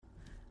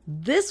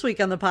This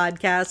week on the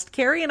podcast,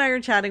 Carrie and I are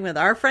chatting with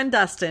our friend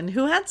Dustin,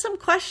 who had some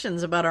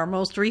questions about our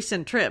most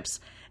recent trips.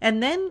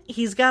 And then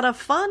he's got a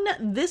fun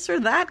this or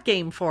that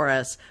game for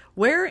us.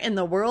 Where in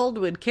the world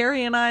would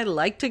Carrie and I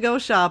like to go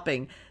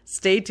shopping?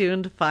 Stay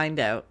tuned to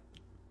find out.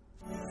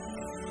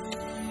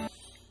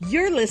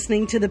 You're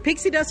listening to the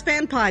Pixie Dust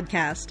Fan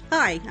Podcast.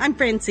 Hi, I'm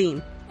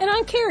Francine. And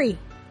I'm Carrie.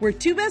 We're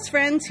two best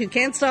friends who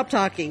can't stop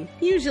talking,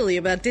 usually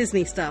about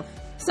Disney stuff.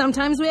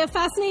 Sometimes we have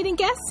fascinating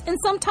guests, and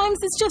sometimes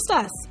it's just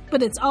us.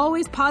 But it's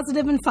always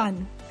positive and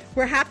fun.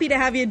 We're happy to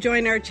have you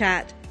join our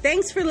chat.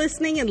 Thanks for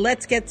listening, and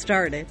let's get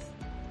started.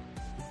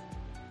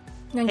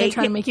 I'm going to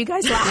try to make you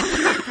guys laugh.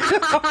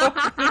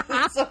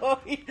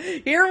 So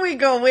here we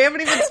go. We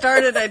haven't even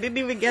started. I didn't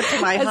even get to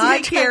my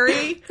hi,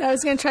 Carrie. I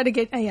was going to try to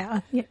get...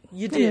 yeah.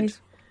 You did.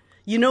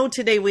 You know,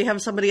 today we have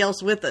somebody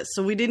else with us,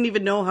 so we didn't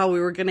even know how we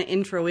were going to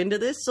intro into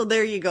this. So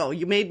there you go.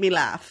 You made me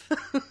laugh.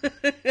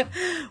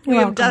 We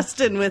have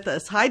Dustin with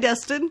us. Hi,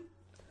 Dustin.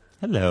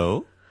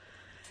 Hello.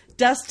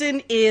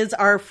 Dustin is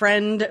our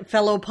friend,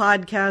 fellow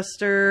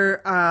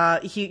podcaster.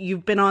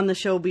 You've been on the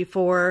show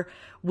before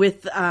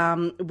with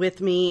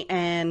me,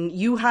 and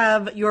you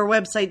have your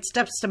website,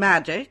 Steps to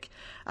Magic.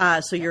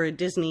 So you're a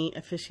Disney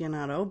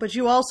aficionado, but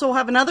you also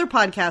have another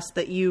podcast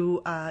that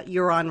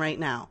you're on right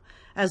now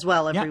as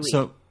well every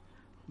week.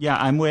 Yeah,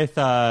 I'm with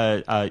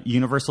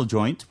Universal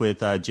Joint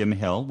with Jim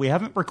Hill. We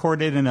haven't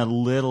recorded in a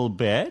little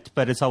bit,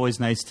 but it's always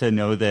nice to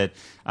know that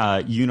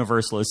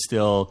Universal is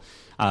still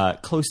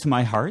close to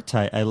my heart.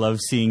 I love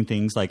seeing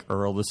things like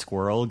Earl the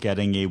Squirrel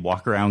getting a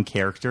walk-around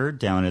character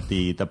down at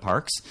the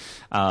parks,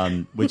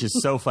 which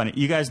is so funny.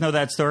 You guys know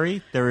that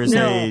story? There was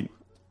it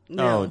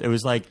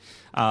was like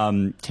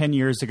 10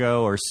 years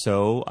ago or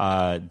so,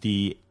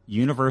 the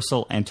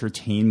Universal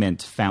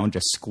Entertainment found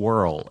a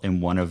squirrel in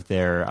one of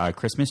their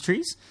Christmas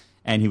trees.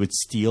 And he would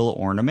steal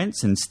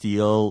ornaments and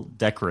steal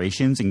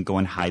decorations and go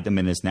and hide them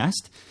in his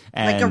nest.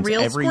 And like a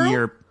real every squirrel?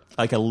 Year,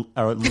 like a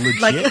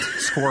legit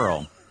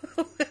squirrel.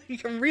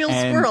 Like a real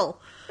squirrel.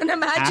 An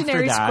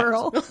imaginary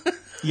squirrel.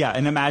 Yeah,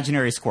 an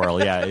imaginary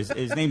squirrel. Yeah,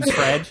 his name's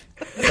Fred.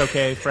 It's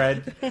okay,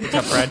 Fred. What's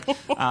up,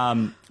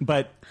 Fred?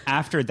 But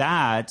after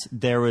that,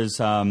 there was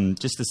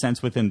just a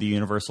sense within the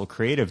Universal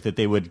Creative that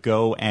they would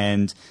go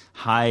and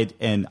hide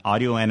an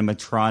audio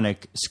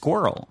animatronic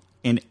squirrel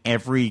in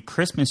every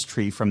Christmas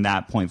tree from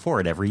that point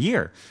forward every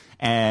year.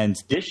 And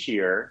this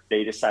year,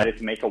 they decided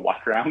to make a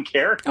walk-around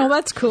character. Oh,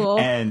 that's cool.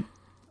 And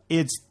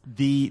it's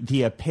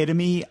the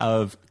epitome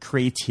of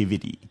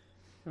creativity.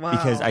 Wow.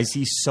 Because I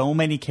see so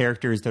many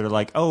characters that are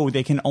like, oh,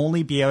 they can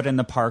only be out in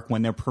the park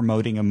when they're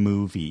promoting a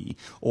movie,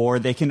 or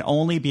they can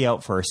only be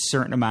out for a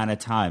certain amount of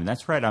time.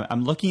 That's right.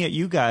 I'm looking at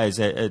you guys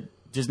at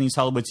Disney's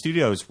Hollywood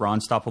Studios, Ron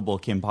Stoppable,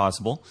 Kim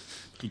Possible.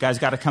 You guys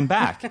got to come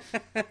back.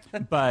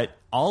 But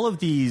all of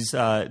these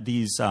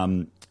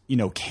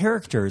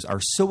characters are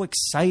so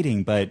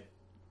exciting, but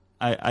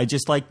I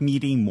just like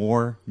meeting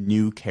more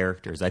new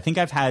characters. I think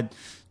I've had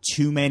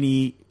too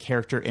many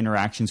character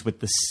interactions with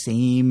the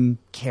same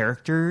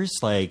characters.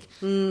 Like,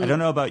 I don't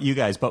know about you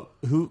guys, but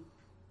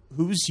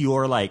who's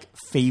your like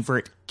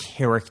favorite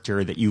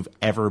character that you've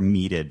ever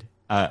met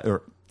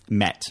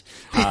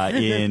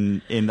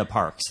in the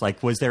parks?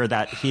 Like, was there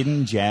that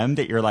hidden gem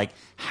that you're like,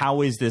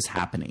 how is this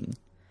happening?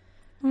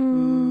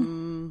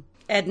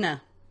 Edna.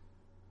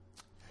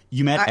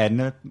 You met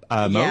Edna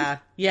Mode?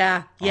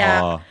 Yeah.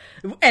 Oh.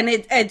 And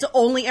it's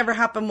only ever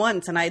happened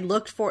once. And I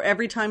looked for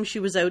every time she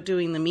was out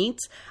doing the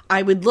meets.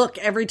 I would look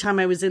every time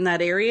I was in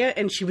that area,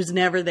 and she was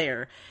never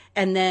there.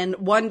 And then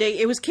one day,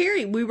 it was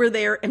Carrie. We were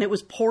there, and it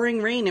was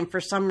pouring rain. And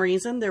for some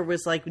reason, there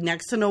was like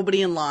next to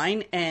nobody in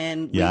line.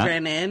 And we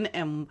ran in,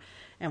 and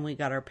we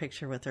got our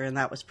picture with her. And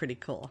that was pretty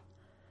cool.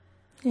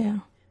 Yeah.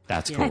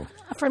 That's cool.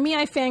 For me,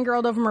 I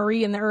fangirled over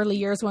Marie in the early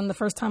years when the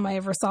first time I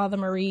ever saw the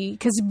Marie,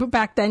 because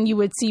back then you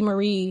would see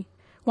Marie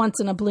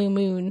once in a blue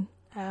moon.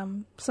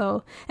 And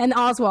Oswald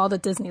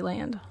at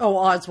Disneyland. Oh,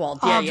 Oswald.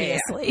 Yeah,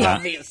 obviously. Yeah.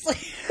 Obviously.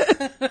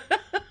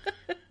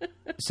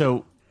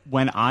 So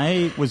when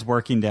I was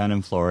working down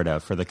in Florida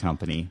for the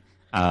company,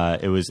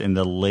 it was in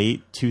the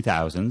late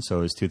 2000s. So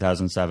it was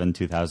 2007,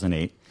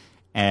 2008.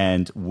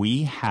 And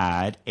we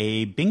had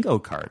a bingo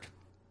card.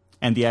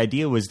 And the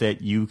idea was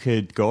that you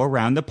could go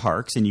around the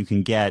parks and you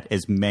can get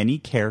as many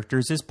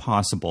characters as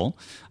possible.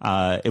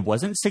 It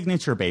wasn't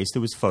signature-based. It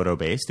was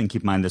photo-based. And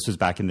keep in mind, this was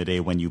back in the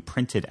day when you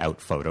printed out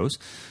photos.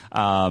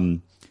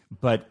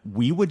 But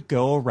we would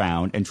go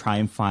around and try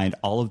and find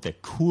all of the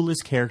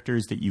coolest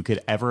characters that you could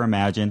ever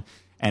imagine.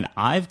 And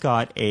I've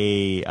got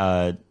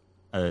a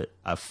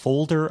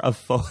folder of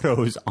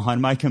photos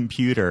on my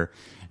computer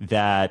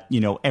that,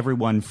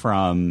 everyone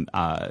from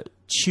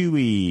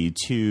Chewie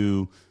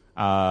to...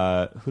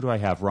 who do I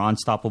have? Ron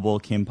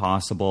Stoppable, Kim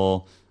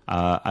Possible.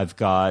 I've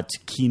got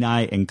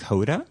Kenai and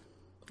Coda,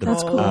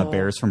 the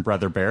bears from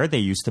Brother Bear. They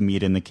used to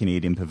meet in the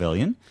Canadian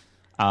Pavilion.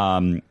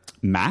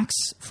 Max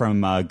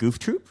from Goof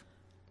Troop.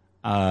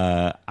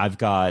 I've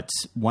got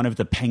one of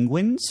the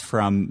penguins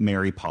from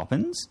Mary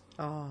Poppins.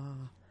 Oh,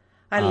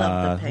 I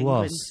love the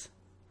penguins.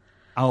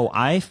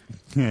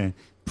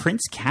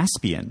 Prince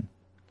Caspian.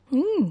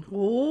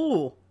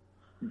 Ooh.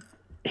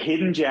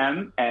 Hidden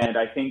gem, and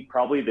I think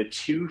probably the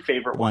two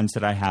favorite Ones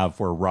that I have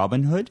were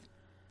Robin Hood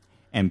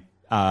and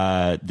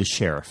the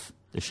Sheriff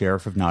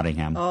of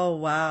Nottingham. Oh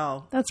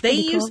wow, That's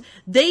they pretty cool.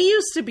 They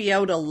used to be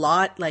out a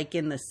lot, like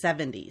in the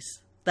 70s.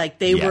 Like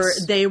they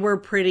were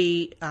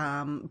pretty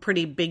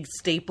big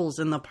staples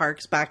in the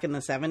parks back in the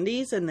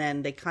 70s, and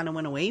then they kind of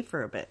went away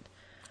for a bit.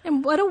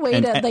 And what a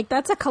way to like,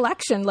 that's a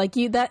collection. Like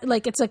you're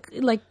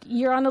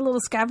on a little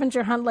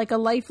scavenger hunt, like a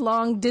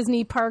lifelong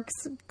Disney parks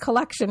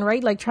collection,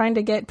 right? Like trying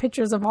to get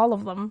pictures of all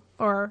of them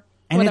or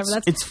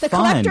whatever. It's the fun.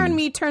 collector in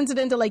me turns it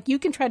into like, you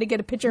can try to get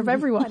a picture of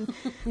everyone.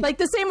 Like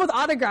the same with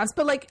autographs,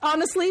 but like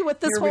honestly with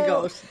this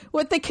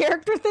with the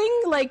character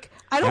thing, like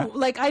I don't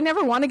like, I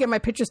never want to get my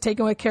pictures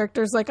taken with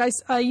characters. Like I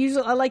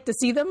like to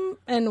see them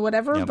and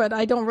whatever, but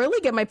I don't really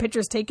get my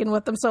pictures taken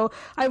with them. So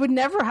I would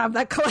never have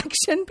that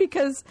collection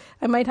because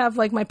I might have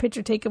like my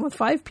picture taken with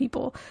 5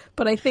 people.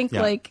 But I think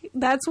like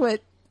that's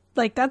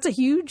a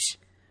huge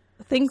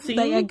thing,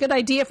 like a good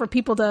idea for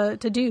people to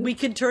do. We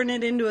could turn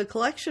it into a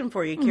collection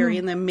for you, Carrie,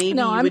 and then maybe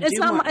it's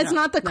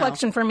not the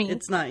collection for me.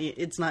 It's not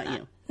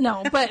you.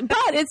 No, but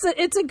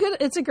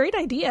it's a great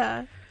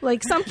idea.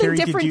 Like something Carrie,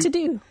 different to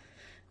do.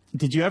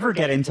 Did you ever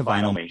get into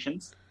vinyl?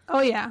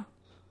 Oh yeah,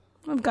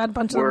 I've got a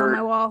bunch of them on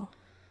my wall.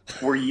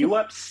 Were you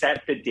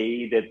upset the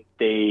day that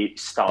they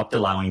stopped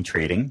allowing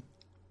trading?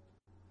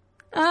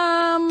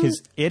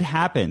 Because it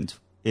happened.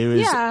 It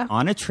was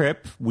on a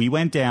trip. We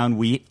went down.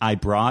 I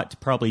brought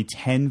probably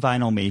 10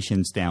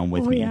 Vinylmations down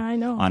with me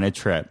on a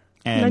trip.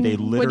 And they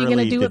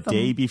literally, the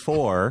day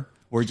before,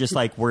 were just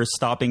like, we're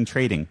stopping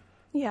trading.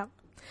 Yeah.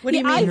 What do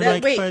you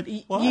mean? Wait,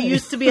 you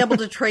used to be able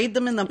to trade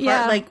them in the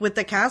park, like with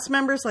the cast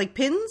members, like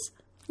pins?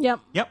 Yep.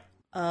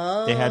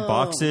 Oh. They had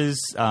boxes.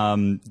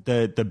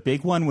 The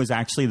big one was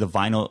actually the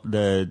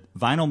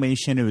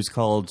Vinylmation. It was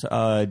called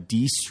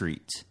D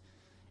Street.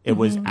 It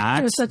was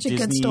at such a Disney,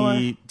 good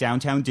store.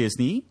 Downtown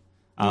Disney.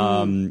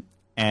 And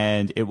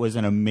it was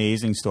an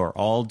amazing store,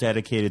 all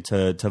dedicated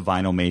to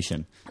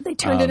Vinylmation. They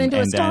turned it into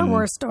a Star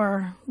Wars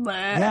store.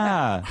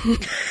 Yeah.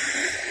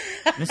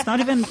 It's not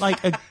even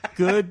like a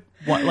good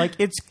one. Like,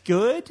 it's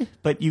good,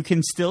 but you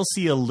can still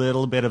see a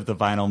little bit of the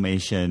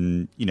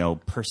Vinylmation,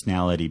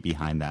 personality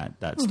behind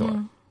that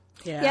store.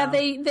 Yeah,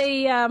 they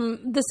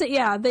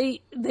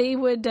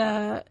would.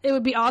 It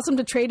would be awesome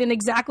to trade in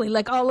exactly.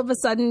 Like all of a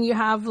sudden, you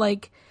have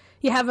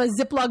a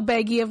Ziploc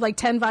baggie of like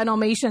 10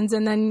 Vinylmations,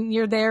 and then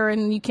you're there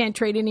and you can't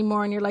trade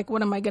anymore, and you're like,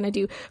 what am I going to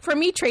do? For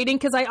me, trading,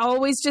 because I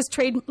always just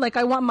trade, like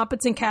I want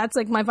Muppets and Cats,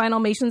 like my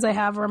Vinylmations I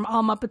have are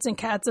all Muppets and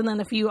Cats, and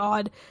then a few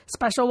odd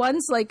special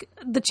ones. Like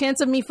the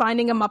chance of me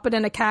finding a Muppet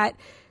and a cat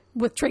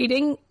with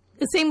trading,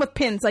 the same with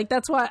pins. Like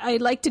that's why I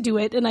like to do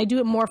it, and I do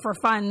it more for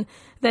fun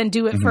than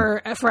do it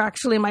for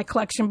actually my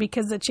collection,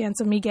 because the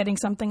chance of me getting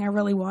something I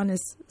really want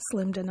is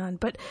slim to none.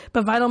 But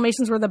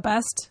Vinylmations were the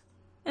best,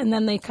 and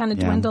then they kind of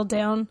dwindled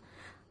down.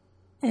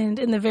 And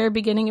in the very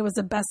beginning, it was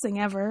the best thing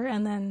ever.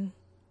 And then,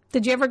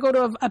 did you ever go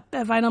to a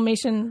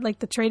Vinylmation, like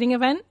the trading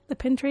event, the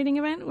pin trading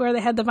event, where they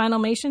had the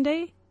Vinylmation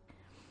Day?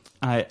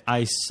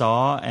 I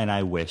saw and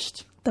I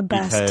wished. The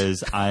best.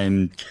 Because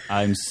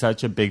I'm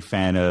such a big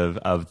fan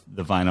of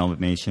the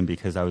Vinylmation,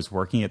 because I was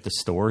working at the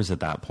stores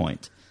at that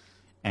point.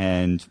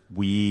 And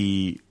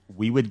we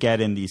would get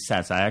in these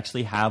sets. I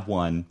actually have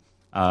one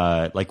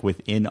like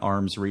within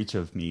arm's reach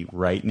of me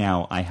right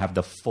now. I have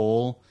the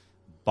full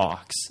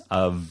box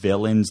of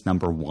Villains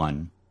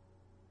 #1.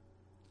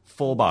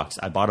 Full box.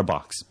 I bought a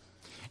box.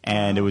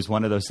 And it was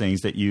one of those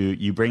things that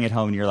you bring it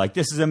home and you're like,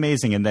 this is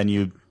amazing. And then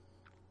you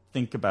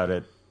think about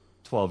it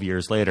 12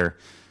 years later.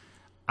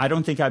 I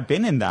don't think I've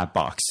been in that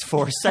box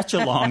for such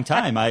a long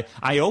time.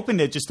 I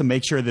opened it just to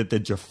make sure that the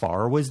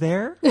Jafar was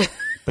there,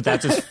 but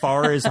that's as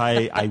far as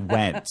I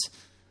went.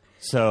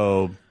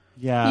 So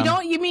yeah.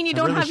 You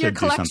don't have your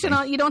collection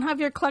on? You don't have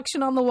your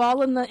collection on the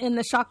wall in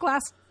the shot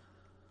glass?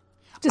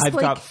 I've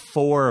got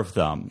 4 of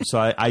them.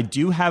 So I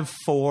do have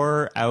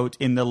 4 out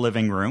in the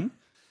living room.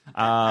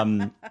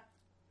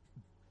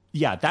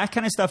 Yeah, that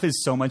kind of stuff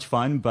is so much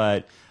fun.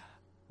 But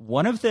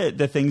one of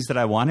the things that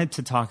I wanted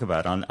to talk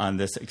about on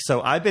this,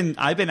 so I've been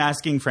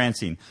asking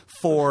Francine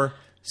for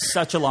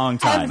such a long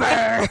time.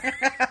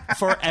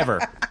 Forever.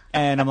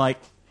 And I'm like,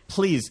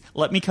 please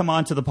let me come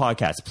on to the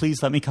podcast.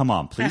 Please let me come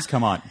on. Please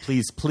come on.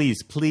 Please.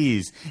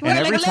 And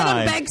every time,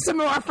 let him beg some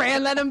more,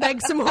 Fran. Let him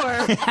beg some more.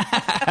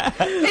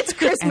 It's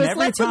Christmas.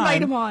 Let's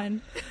invite him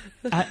on.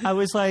 I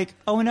was like,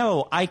 oh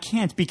no, I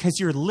can't, because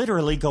you're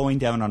literally going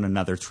down on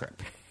another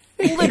trip.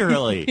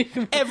 Literally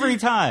every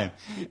time.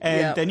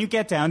 And then you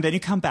get down, then you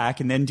come back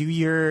and then do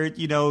your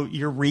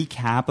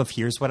recap of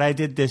here's what I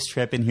did this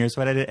trip and here's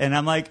what I did. And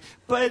I'm like,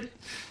 but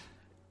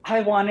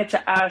I wanted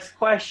to ask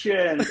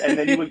questions, and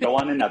then you would go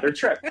on another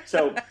trip.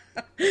 So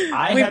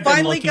I have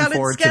been looking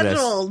forward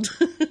to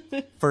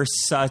this for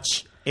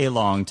such a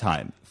long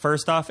time.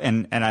 First off,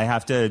 and I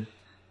have to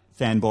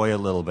fanboy a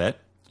little bit.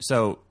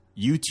 So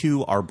you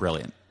two are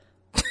brilliant.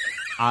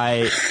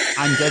 I'm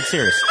dead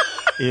serious.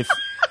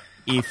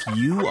 if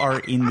you are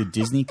in the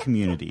Disney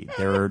community,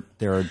 there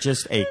are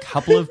just a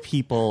couple of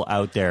people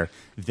out there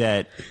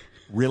that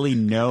really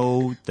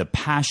know the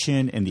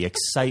passion and the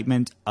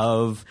excitement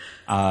of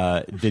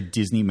the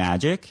Disney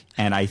magic.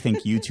 And I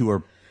think you two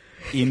are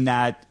in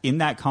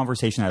that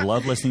conversation. I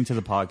love listening to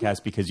the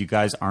podcast because you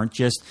guys aren't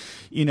just,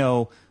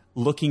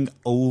 looking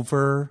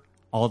over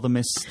all the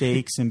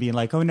mistakes and being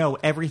like, oh no,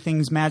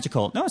 everything's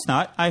magical. No, it's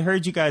not. I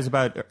heard you guys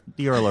about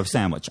the Earl of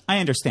Sandwich. I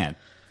understand.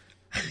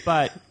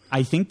 But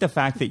I think the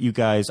fact that you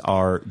guys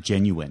are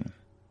genuine,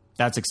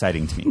 that's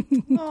exciting to me.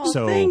 Oh,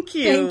 so thank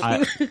you.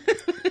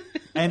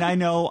 And I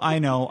know,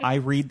 I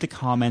read the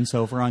comments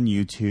over on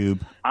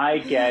YouTube. I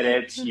get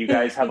it. You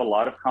guys have a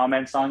lot of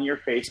comments on your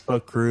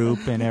Facebook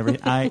group and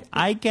everything.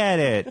 I get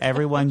it.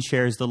 Everyone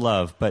shares the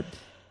love, but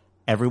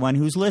everyone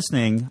who's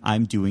listening,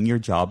 I'm doing your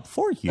job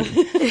for you.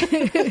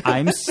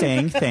 I'm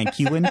saying thank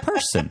you in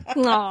person.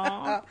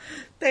 Aww.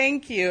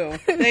 Thank you.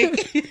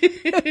 Thank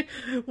you.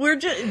 We're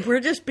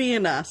just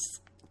being us.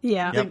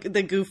 Yeah.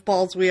 The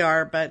goofballs we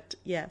are, but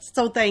yes.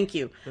 So thank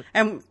you.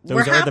 And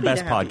those are the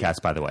best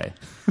podcasts, by the way.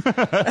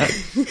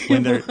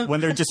 when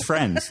they're just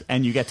friends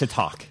and you get to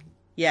talk.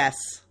 Yes.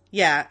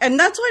 Yeah. And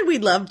that's why we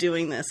love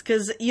doing this,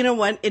 because you know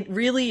what? It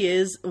really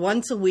is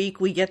once a week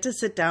we get to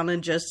sit down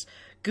and just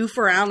goof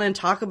around and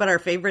talk about our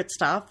favorite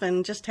stuff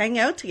and just hang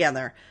out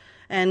together.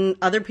 And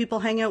other people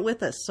hang out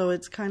with us. So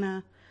it's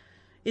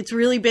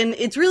really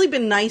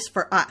been nice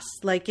for us.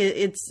 Like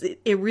it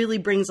really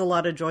brings a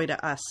lot of joy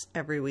to us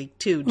every week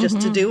too, just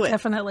to do it.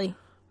 Definitely.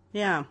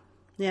 Yeah.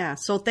 Yeah.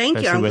 So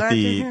thank you. I'm glad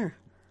you're here.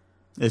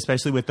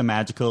 Especially with the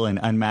magical and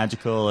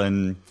unmagical,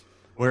 and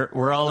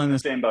we're all in the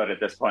same boat at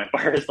this point.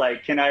 Where it's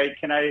like, can I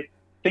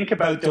think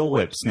about Dole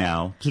Whips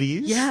now,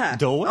 please? Yeah.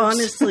 Dole Whips?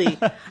 Honestly.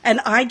 And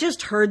I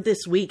just heard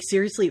this week,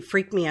 seriously, it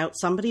freaked me out.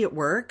 Somebody at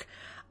work,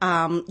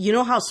 you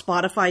know how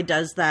Spotify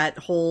does that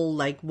whole,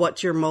 like,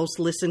 what's your most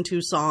listened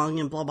to song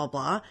and blah, blah,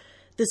 blah.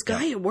 This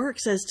guy at work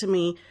says to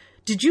me,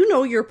 did you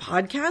know your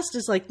podcast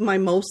is like my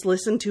most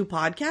listened to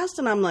podcast?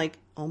 And I'm like,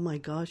 oh my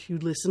gosh, you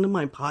listen to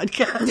my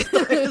podcast?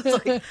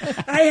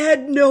 I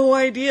had no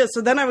idea.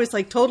 So then I was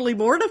like totally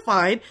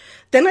mortified.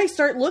 Then I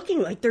start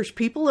looking, like there's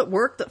people at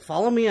work that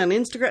follow me on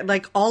Instagram,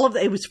 like all of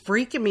it was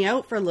freaking me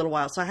out for a little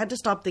while. So I had to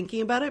stop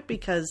thinking about it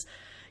because,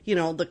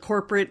 the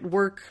corporate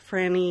work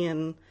Franny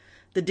and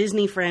the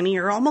Disney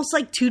Franny are almost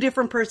like two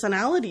different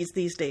personalities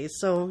these days.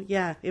 So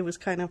yeah, it was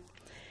kind of,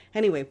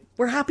 anyway,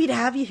 we're happy to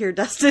have you here,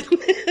 Dustin.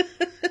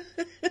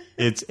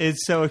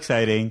 It's so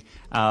exciting.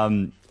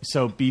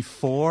 So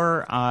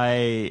before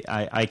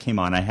I came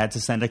on, I had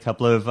to send a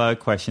couple of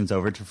questions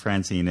over to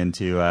Francine and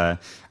to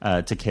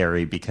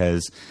Carrie,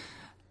 because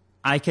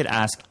I could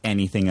ask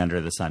anything under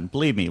the sun.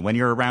 Believe me, when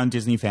you're around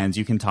Disney fans,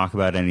 you can talk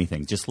about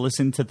anything. Just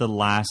listen to the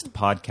last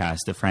podcast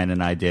that Fran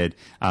and I did.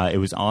 It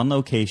was on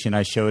location.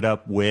 I showed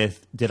up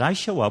with... Did I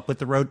show up with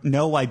the Road...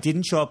 No, I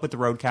didn't show up with the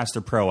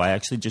Rodecaster Pro. I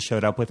actually just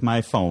showed up with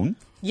my phone.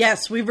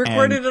 Yes, we've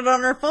recorded it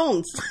on our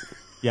phones.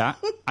 Yeah,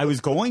 I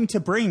was going to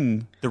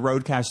bring the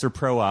Rodecaster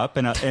Pro up,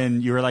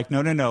 and you were like,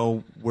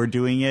 no, we're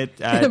doing it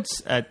at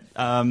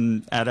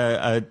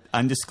a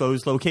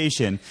undisclosed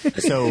location,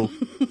 so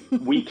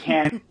we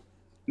can't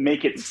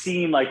make it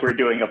seem like we're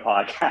doing a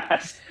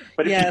podcast.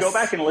 But if you go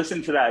back and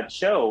listen to that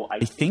show, I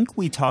think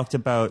we talked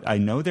about. I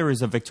know there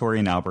was a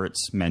Victorian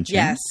Albert's mention.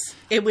 Yes,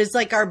 it was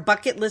like our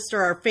bucket list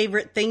or our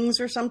favorite things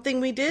or something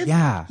we did.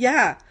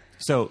 Yeah.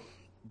 So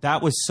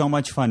that was so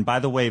much fun. By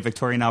the way,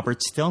 Victorian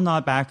Albert's still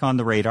not back on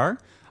the radar.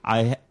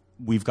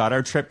 We've got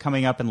our trip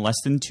coming up in less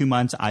than 2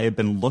 months. I have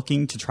been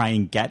looking to try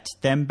and get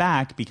them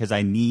back because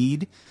I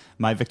need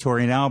my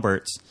Victorian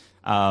Alberts,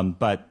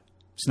 but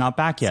it's not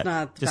back yet. It's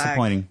not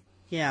disappointing.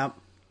 Back.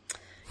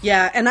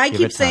 Yeah, and I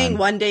keep saying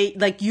one day,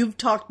 like you've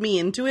talked me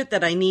into it,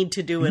 that I need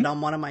to do it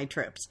on one of my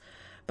trips,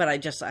 but I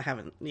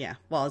haven't. Yeah,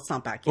 well, it's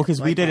not back yet. Well, because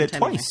we did it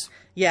twice.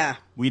 Yeah,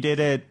 we did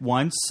it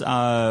once.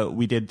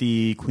 We did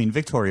the Queen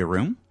Victoria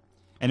room,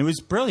 and it was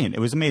brilliant.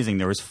 It was amazing.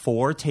 There was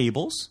 4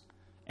 tables.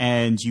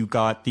 And you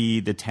got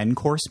the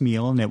 10-course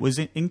meal, and it was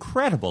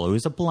incredible. It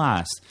was a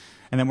blast.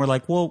 And then we're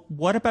like, well,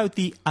 what about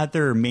the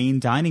other main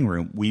dining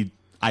room?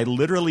 I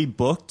literally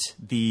booked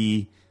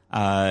the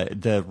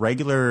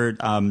regular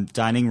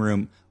dining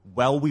room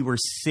while we were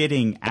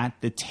sitting at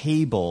the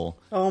table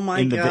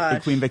in the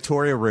Queen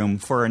Victoria room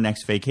for our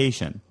next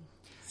vacation.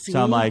 See?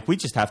 So I'm like, we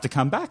just have to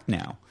come back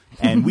now.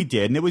 And we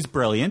did, and it was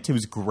brilliant. It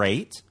was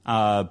great.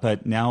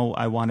 But now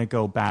I want to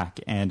go back,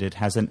 and it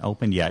hasn't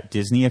opened yet.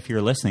 Disney, if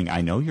you're listening,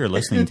 I know you're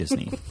listening,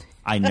 Disney.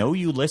 I know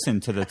you listen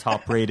to the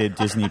top-rated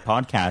Disney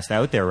podcast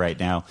out there right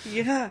now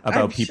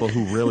about people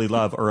who really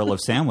love Earl of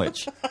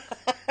Sandwich.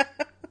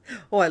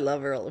 Oh, I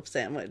love Earl of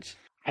Sandwich.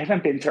 I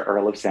haven't been to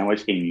Earl of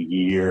Sandwich in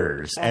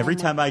years. Every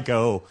time I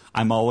go,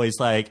 I'm always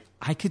like,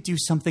 I could do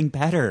something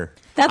better.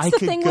 That's the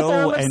thing with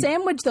Earl of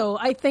Sandwich, though.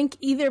 I think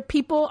either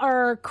people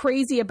are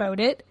crazy about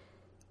it,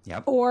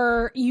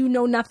 or you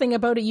know nothing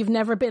about it. You've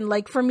never been.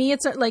 Like, for me,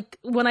 it's like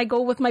when I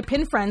go with my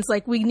pin friends,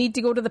 like we need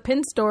to go to the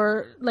pin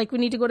store, like we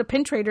need to go to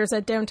Pin Traders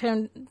at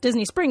downtown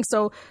Disney Springs.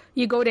 So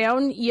you go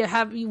down,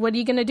 what are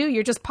you going to do?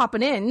 You're just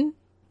popping in.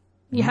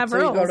 You have So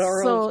you Earl's. go to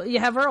Earl's. So you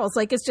have Earl's.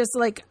 Like, it's just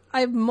like, I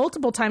have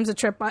multiple times a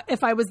trip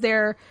if I was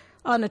there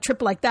on a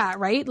trip like that,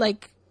 right?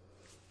 Like,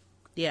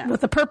 Yeah.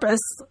 with a purpose.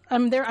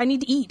 I'm there. I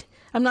need to eat.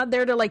 I'm not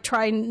there to like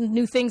try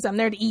new things. I'm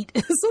there to eat.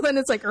 So then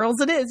it's like Earl's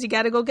it is. You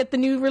got to go get the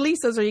new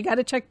releases, or you got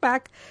to check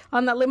back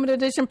on that limited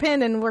edition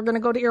pin, and we're going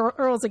to go to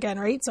Earl's again,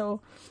 right?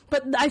 So,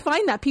 but I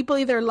find that people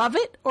either love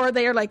it or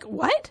they are like,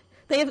 what?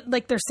 They have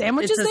like their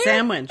sandwiches It's a there?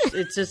 sandwich.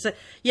 It's just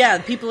yeah.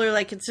 People are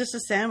like, it's just a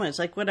sandwich.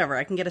 Like whatever,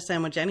 I can get a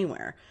sandwich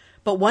anywhere.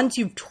 But once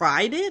you've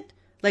tried it,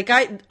 like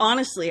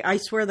I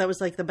swear that was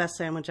like the best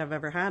sandwich I've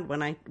ever had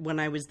when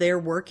I was there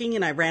working,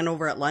 and I ran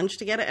over at lunch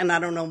to get it. And I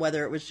don't know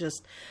whether it was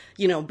just,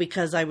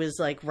 because I was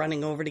like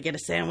running over to get a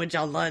sandwich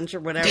on lunch or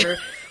whatever.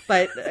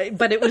 but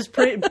it was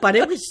but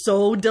it was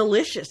so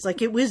delicious.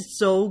 Like it was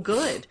so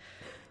good.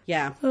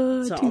 Yeah.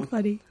 Oh, too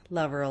funny.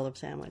 Love Earl of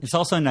Sandwich. It's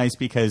also nice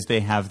because they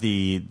have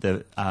the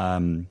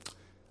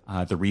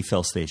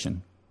refill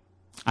station.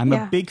 I'm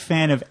a big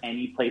fan of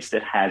any place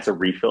that has a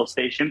refill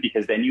station,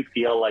 because then you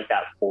feel like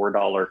that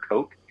 $4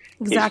 Coke.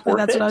 Exactly,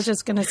 that's what I was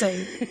just going to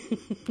say.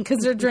 Because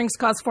their drinks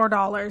cost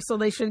 $4, so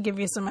they should give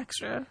you some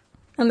extra.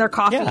 And their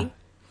coffee.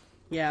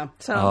 Yeah.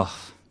 So.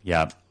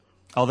 Yeah.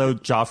 Although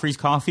Joffrey's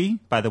coffee,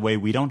 by the way,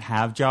 we don't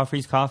have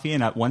Joffrey's coffee.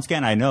 And once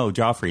again, I know,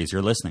 Joffrey's,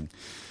 you're listening.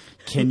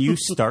 Can you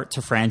start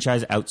to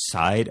franchise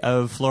outside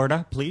of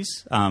Florida,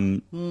 please?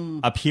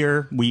 Up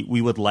here,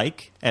 we would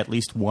like at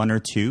least one or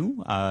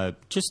two.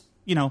 Just,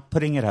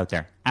 putting it out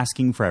there,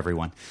 asking for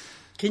everyone.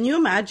 Can you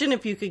imagine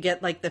if you could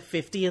get like the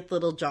 50th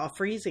little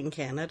Joffreys in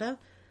Canada?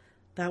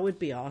 That would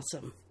be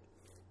awesome.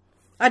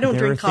 I don't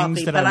drink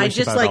coffee, but I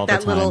just like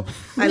that little.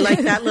 I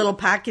like that little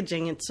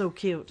packaging. It's so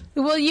cute.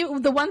 Well,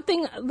 the one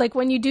thing, like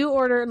when you do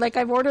order, like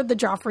I've ordered the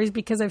Joffreys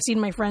because I've seen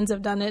my friends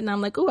have done it, and I'm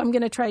like, oh, I'm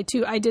going to try it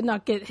too. I did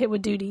not get hit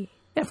with duty,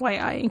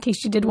 FYI, in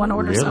case you did want to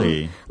order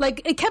some.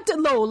 Like it kept it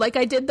low. Like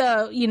I did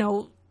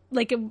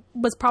like it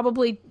was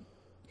probably.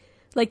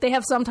 Like they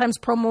have sometimes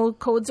promo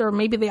codes, or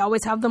maybe they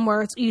always have them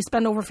where you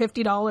spend over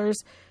 $50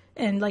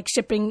 and like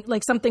shipping,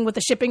 like something with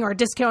the shipping or a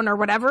discount or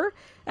whatever.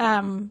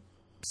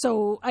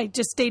 So I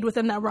just stayed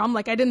within that realm.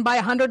 Like I didn't buy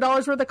 $100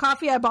 worth of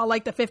coffee. I bought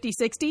like the 50,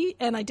 60,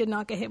 and I did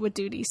not get hit with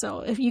duty.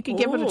 So if you could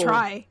give it a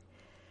try.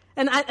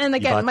 And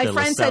again, my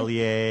friend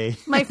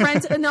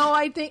said, no,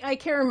 I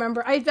can't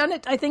remember. I've done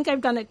it. I think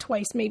I've done it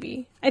twice,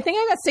 maybe. I think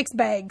I got 6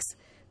 bags.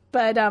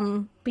 But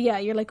yeah,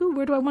 you're like, ooh,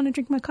 where do I want to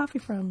drink my coffee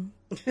from?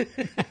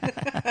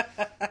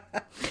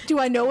 Do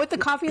I know what the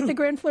coffee at the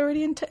Grand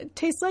Floridian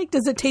tastes like?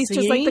 Does it taste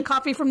just like the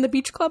coffee from the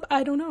beach club?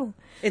 I don't know.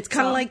 It's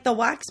kind of like the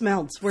wax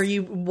melts, where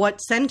what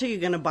scent are you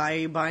going to buy? Are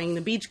you buying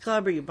the beach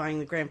club? Are you buying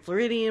the Grand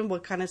Floridian?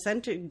 What kind of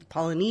scent?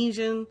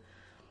 Polynesian?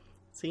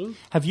 See?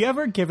 Have you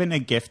ever given a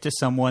gift to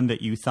someone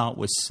that you thought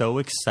was so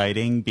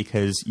exciting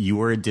because you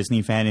were a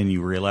Disney fan and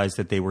you realized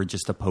that they were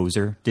just a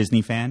poser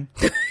Disney fan?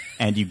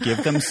 And you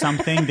give them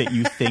something that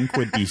you think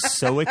would be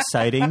so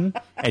exciting,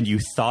 and you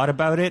thought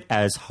about it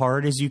as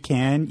hard as you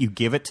can. You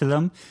give it to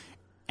them,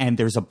 and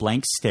there's a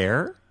blank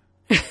stare,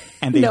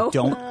 and they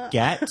don't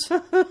get.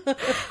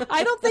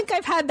 I don't think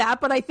I've had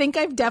that, but I think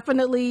I've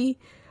definitely,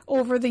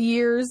 over the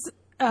years,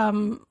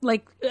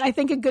 I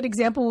think a good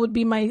example would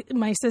be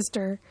my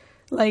sister.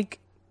 Like,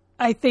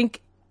 I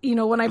think,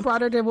 when I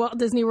brought her to Walt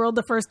Disney World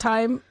the first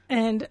time,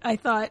 and I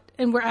thought,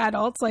 and we're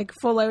adults, like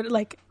full out,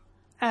 like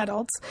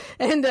adults,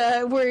 and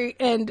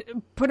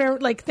put her,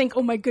 like, think,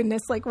 oh my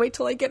goodness, like, wait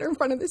till I get her in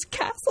front of this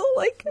castle,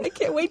 like, I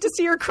can't wait to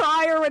see her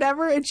cry or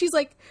whatever. And she's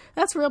like,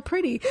 that's real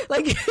pretty.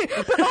 Like,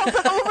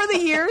 but over the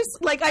years,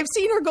 like, I've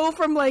seen her go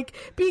from, like,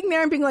 being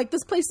there and being like,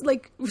 this place,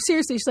 like,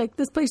 seriously, she's like,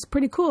 this place is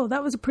pretty cool.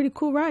 That was a pretty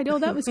cool ride. Oh,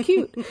 that was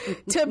cute.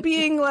 To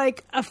being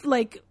like a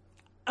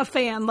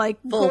fan, like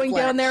going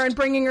down there and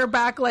bringing her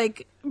back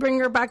like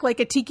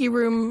a tiki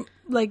room,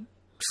 like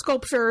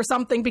sculpture or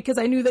something, because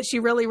I knew that she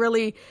really,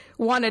 really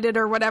wanted it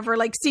or whatever.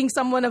 Like seeing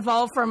someone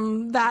evolve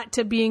from that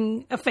to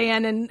being a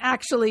fan, and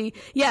actually,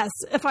 yes,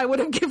 if I would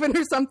have given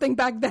her something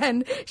back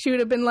then, she would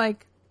have been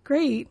like,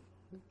 great.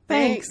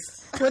 Thanks.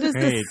 What is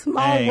this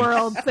small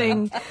world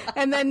thing?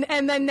 And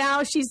then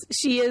now she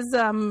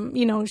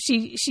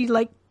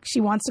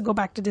wants to go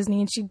back to Disney,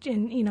 and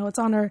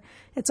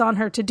it's on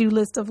her to-do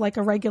list of like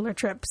a regular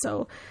trip.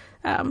 So,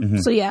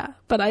 so yeah,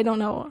 but I don't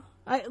know.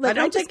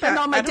 I just spend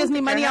all my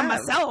Disney money on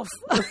myself.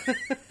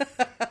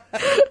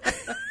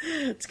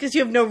 It's because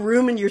you have no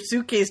room in your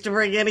suitcase to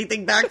bring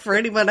anything back for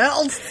anyone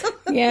else.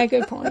 Yeah,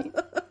 good point.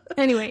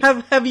 Anyway,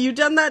 have you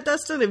done that,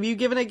 Dustin? Have you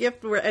given a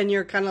gift and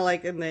you're kind of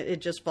like, and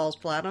it just falls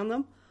flat on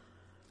them?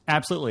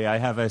 Absolutely. I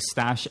have a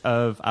stash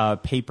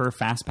of paper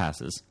fast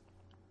passes.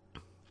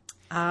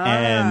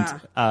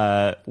 And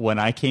when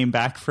I came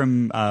back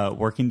from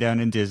working down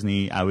in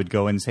Disney, I would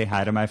go and say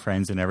hi to my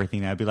friends and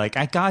everything. I'd be like,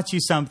 I got you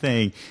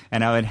something.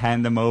 And I would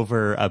hand them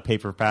over a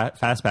paper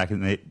fast pack.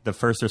 And the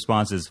first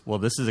response is, well,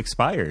 this is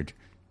expired.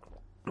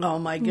 Oh,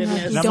 my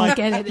goodness. You don't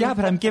get it. Yeah,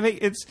 but I'm giving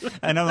it's.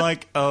 And I'm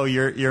like, oh,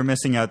 you're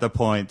missing out the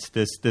point.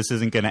 This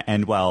isn't going to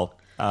end well.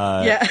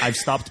 I've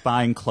stopped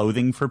buying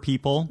clothing for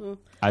people.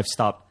 I've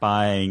stopped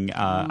buying.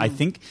 I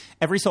think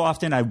every so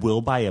often I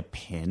will buy a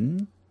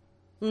pin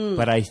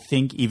But I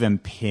think even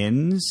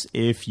pins,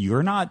 if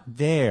you're not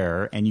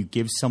there and you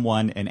give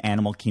someone an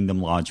Animal Kingdom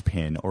Lodge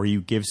pin, or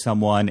you give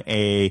someone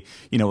a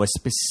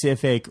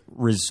specific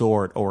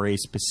resort or a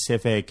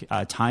specific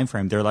time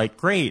frame, they're like,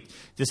 great,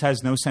 this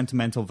has no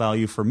sentimental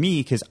value for me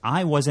because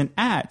I wasn't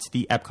at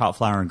the Epcot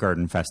Flower and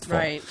Garden Festival.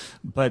 Right.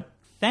 But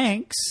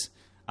thanks.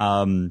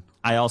 I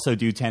also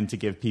do tend to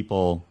give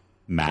people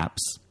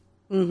maps.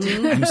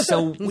 Mm-hmm. I'm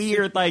so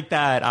weird like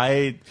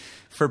that.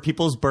 For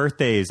people's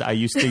birthdays, I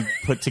used to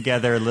put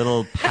together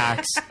little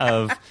packs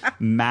of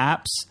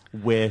maps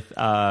with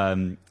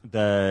the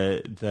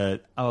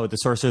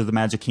Sorcerer of the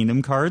Magic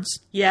Kingdom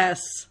cards.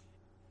 Yes.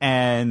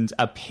 And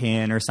a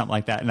pin or something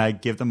like that. And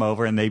I'd give them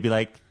over and they'd be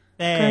like,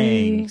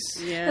 thanks.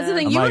 Yeah. That's the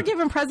thing. You were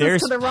giving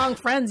presents to the wrong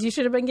friends. You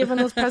should have been giving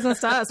those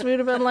presents to us. We would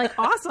have been like,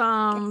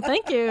 awesome.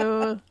 Thank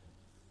you.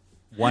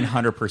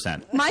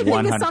 100%. My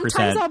thing is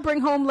sometimes I'll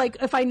bring home, like,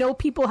 if I know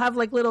people have,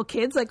 like, little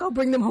kids, like, I'll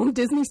bring them home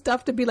Disney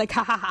stuff to be like,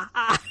 ha, ha, ha,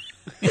 ha.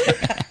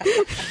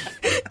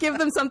 Give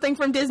them something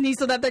from Disney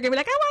so that they're going to be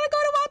like, I want to go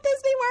to Walt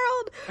Disney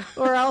World.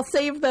 Or I'll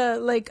save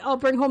I'll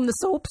bring home the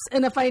soaps.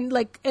 And if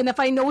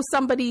I know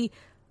somebody...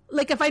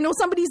 Like, if I know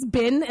somebody's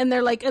been and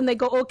they're like, and they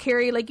go, oh,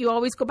 Carrie, like, you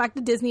always go back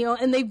to Disney,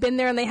 and they've been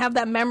there and they have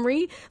that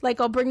memory, like,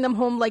 I'll bring them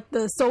home, like,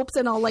 the soaps,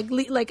 and I'll,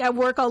 like at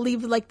work, I'll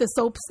leave, like, the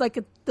soaps, like,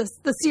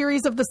 the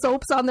series of the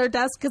soaps on their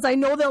desk, because I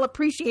know they'll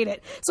appreciate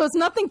it. So it's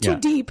nothing too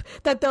deep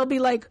that they'll be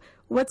like,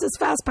 what's this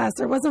Fast Pass?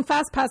 There wasn't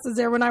Fast Passes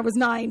there when I was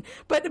 9.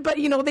 But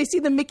they see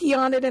the Mickey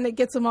on it, and it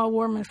gets them all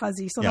warm and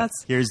fuzzy. So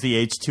that's... Here's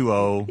the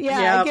H2O.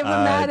 Yeah, give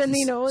them that, and,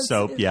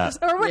 soap,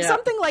 or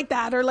something like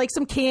that, or, like,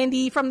 some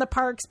candy from the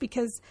parks,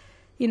 because...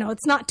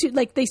 it's not too,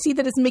 like, they see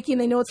that it's Mickey and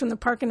they know it's from the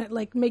park, and it,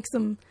 like, makes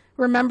them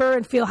remember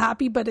and feel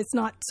happy, but it's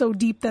not so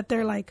deep that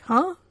they're like,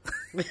 huh?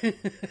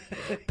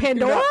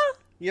 Pandora?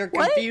 You're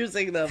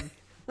confusing them.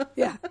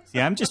 Yeah.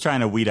 Yeah, I'm just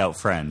trying to weed out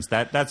friends.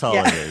 That's all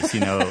it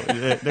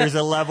is. There's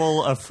a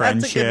level of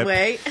friendship. That's a good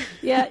way.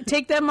 Yeah,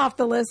 take them off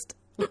the list.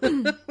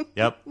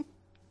 Yep.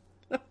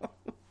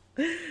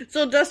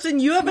 So, Dustin,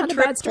 you have a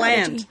trip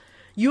planned.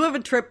 You have a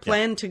trip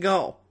planned to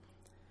go.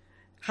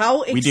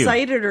 How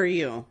excited are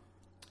you?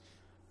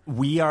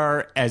 We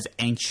are as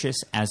anxious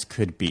as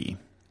could be.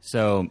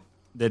 So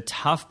the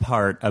tough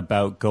part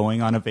about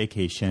going on a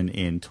vacation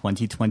in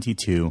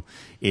 2022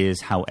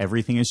 is how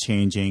everything is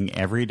changing.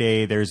 Every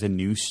day there's a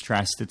new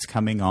stress that's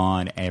coming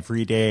on.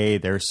 Every day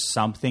there's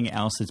something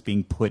else that's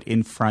being put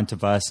in front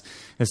of us.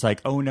 It's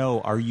like, oh no,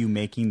 are you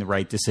making the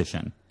right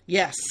decision?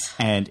 Yes.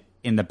 And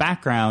in the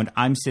background,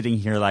 I'm sitting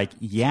here like,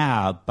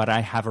 yeah, but I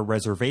have a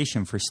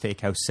reservation for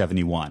Steakhouse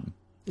 71.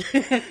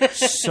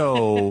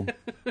 So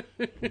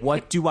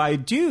what do I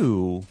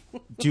do?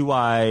 Do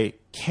I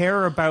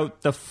care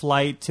about the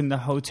flight and the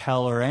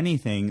hotel or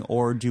anything?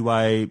 Or do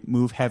I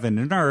move heaven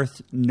and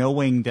earth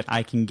knowing that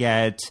I can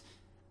get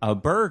a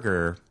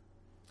burger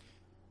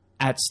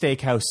at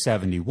Steakhouse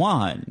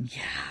 71?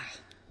 Yeah.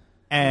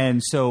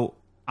 And so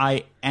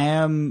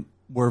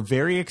we're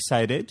very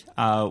excited.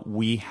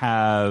 We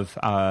have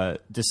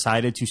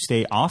decided to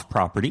stay off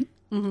property.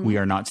 Mm-hmm. We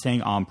are not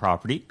staying on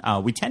property.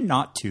 We tend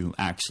not to,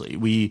 actually.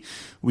 We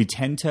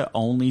tend to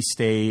only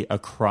stay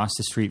across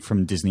the street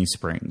from Disney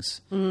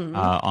Springs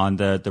on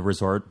the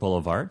Resort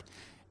Boulevard.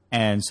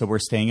 And so we're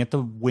staying at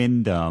the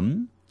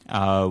Wyndham.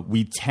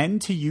 We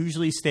tend to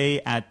usually stay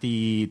at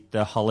the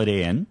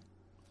Holiday Inn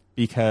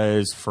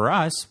because for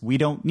us, we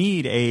don't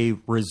need a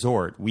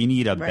resort. We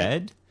need a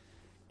bed,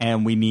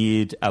 and we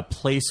need a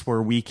place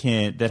where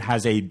that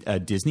has a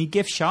Disney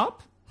gift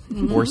shop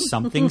or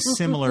something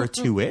similar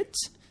to it.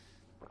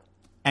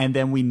 And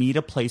then we need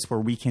a place where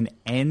we can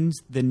end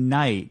the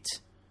night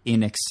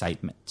in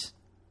excitement.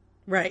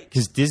 Right.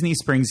 Because Disney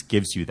Springs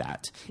gives you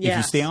that. Yes. If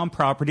you stay on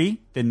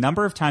property, the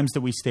number of times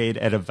that we stayed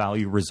at a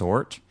value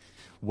resort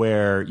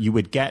where you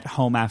would get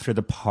home after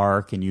the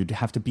park and you'd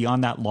have to be on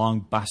that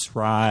long bus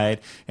ride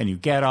and you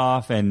get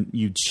off and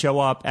you'd show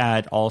up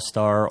at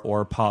All-Star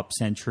or Pop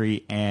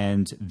Century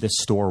and the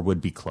store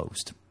would be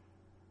closed.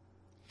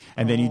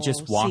 And then you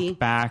just walk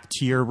back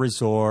to your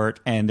resort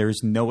and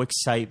there's no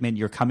excitement.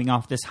 You're coming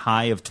off this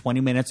high of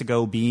 20 minutes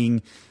ago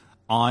being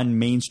on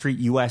Main Street,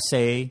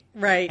 USA.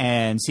 Right.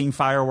 And seeing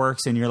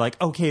fireworks and you're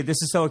like, okay,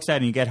 this is so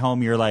exciting. You get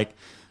home, you're like,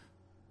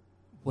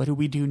 what do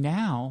we do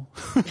now?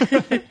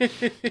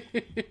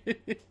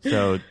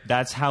 So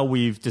that's how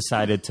we've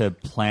decided to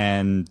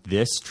plan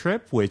this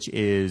trip, which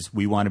is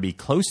we want to be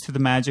close to the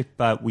magic,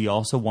 but we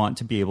also want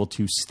to be able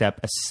to step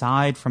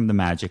aside from the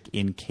magic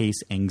in case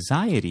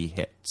anxiety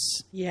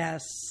hits.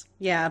 Yes.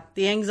 Yeah.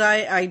 The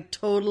anxiety, I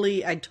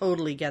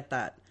totally get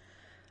that.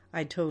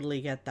 I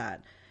totally get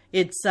that.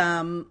 It's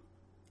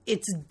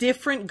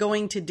different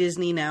going to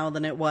Disney now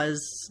than it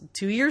was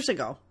 2 years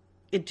ago.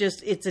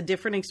 It's a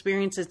different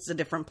experience. It's a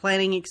different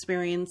planning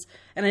experience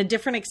and a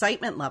different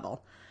excitement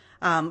level.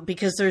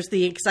 Because there's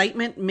the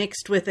excitement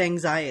mixed with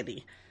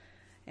anxiety.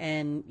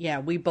 And yeah,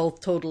 we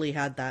both totally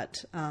had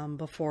that,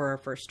 before our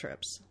first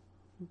trips.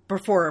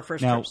 before our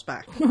first trips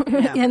back.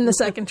 Yeah. And the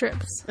second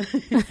trips.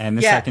 And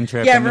the second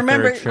trip. Yeah, and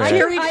remember, the third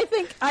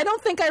trip. I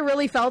don't think I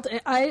really felt,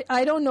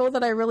 I don't know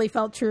that I really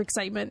felt true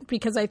excitement,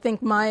 because I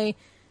think my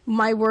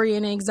worry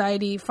and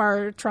anxiety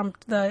far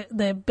trumped the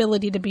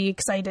ability to be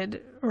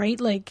excited, right?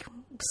 Like,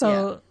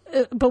 so,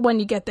 but when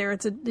you get there,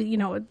 it's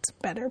it's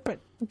better. But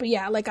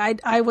yeah, like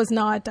I was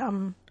not,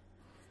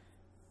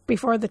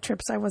 before the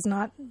trips, I was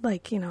not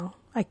like,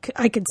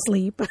 I could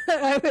sleep.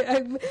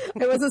 I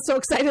wasn't so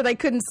excited I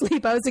couldn't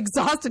sleep. I was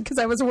exhausted because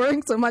I was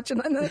worrying so much,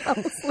 and then I fell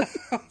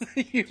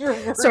asleep. You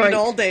were worried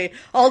all day,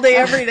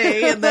 every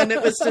day, and then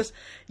it was just,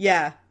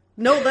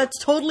 No, that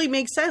totally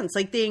makes sense.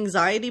 Like, the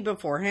anxiety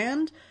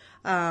beforehand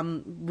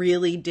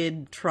really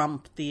did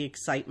trump the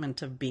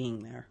excitement of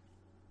being there.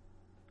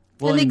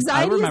 Well, and the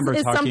anxiety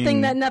is talking...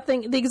 something that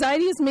the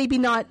anxiety is maybe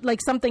not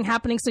like something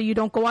happening so you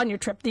don't go on your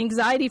trip. The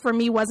anxiety for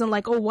me wasn't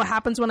like, oh, what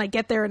happens when I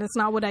get there and it's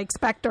not what I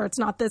expect, or it's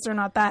not this or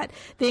not that.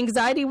 The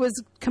anxiety was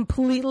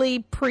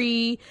completely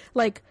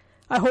like,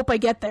 I hope I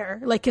get there.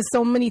 Like, because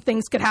so many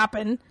things could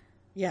happen.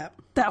 Yeah.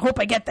 That hope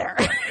I get there.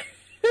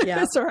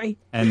 Yeah. Sorry.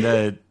 And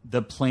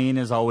the plane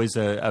is always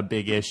a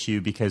big issue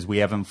because we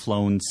haven't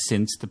flown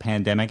since the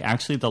pandemic.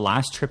 Actually, the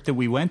last trip that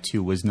we went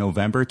to was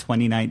November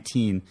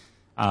 2019.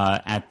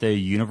 At the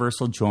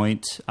Universal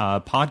Joint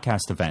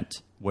podcast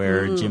event,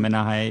 where Jim and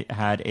I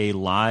had a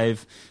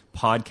live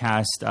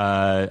podcast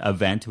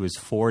event. It was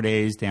 4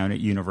 days down at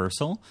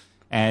Universal,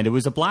 and it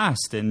was a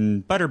blast,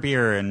 and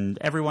butterbeer, and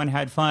everyone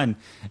had fun.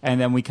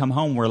 And then we come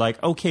home, we're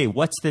like, okay,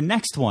 what's the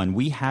next one?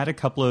 We had a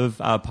couple of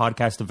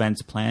podcast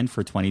events planned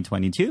for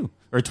 2022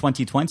 or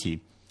 2020.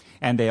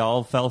 And they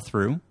all fell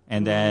through.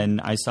 And then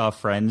I saw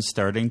friends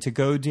starting to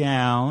go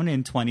down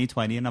in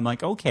 2020. And I'm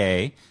like,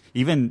 okay,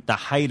 even the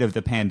height of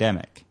the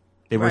pandemic,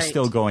 they were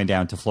still going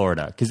down to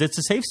Florida because it's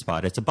a safe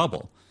spot. It's a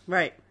bubble.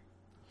 Right.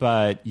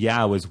 But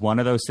yeah, it was one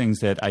of those things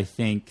that I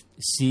think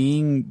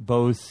seeing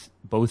both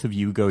of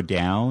you go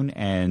down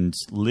and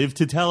live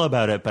to tell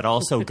about it, but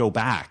also go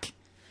back.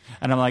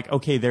 And I'm like,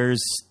 okay,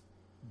 there's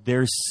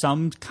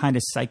some kind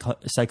of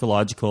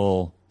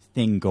psychological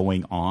thing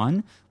going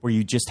on where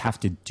you just have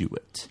to do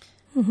it.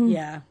 Mm-hmm.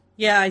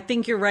 Yeah, I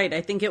think you're right.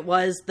 I think it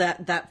was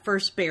that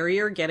first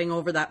barrier, getting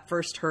over that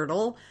first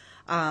hurdle.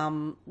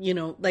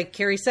 Like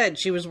Carrie said,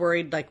 she was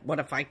worried, like, what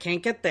if I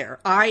can't get there?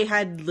 I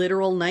had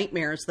literal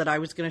nightmares that I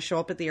was going to show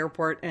up at the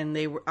airport and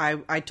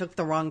I took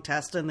the wrong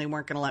test and they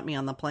weren't going to let me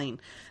on the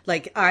plane.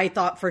 Like, I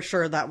thought for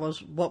sure that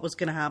was what was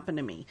going to happen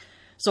to me.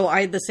 So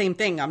I had the same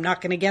thing. I'm not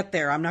going to get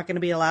there. I'm not going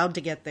to be allowed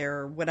to get there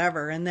or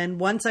whatever. And then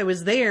once I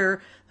was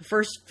there, the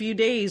first few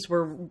days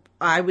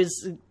I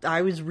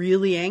was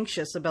really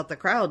anxious about the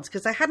crowds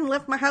because I hadn't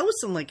left my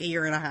house in like a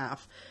year and a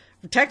half.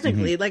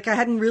 Technically, like I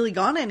hadn't really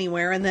gone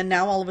anywhere. And then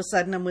now all of a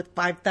sudden I'm with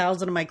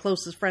 5,000 of my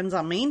closest friends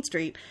on Main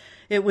Street.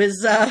 It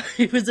was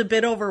a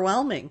bit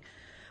overwhelming.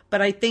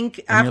 But I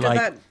think after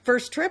that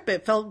first trip,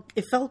 it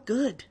felt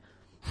good.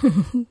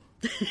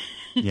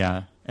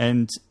 Yeah.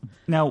 And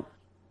now,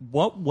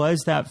 what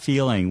was that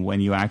feeling when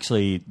you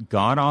actually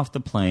got off the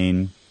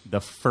plane the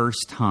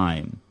first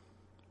time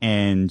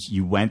and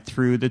you went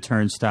through the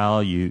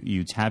turnstile,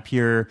 you tap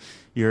your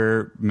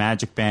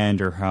magic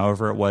band or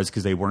however it was,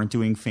 because they weren't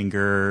doing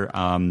finger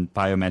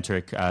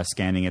biometric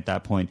scanning at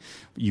that point.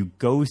 You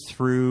go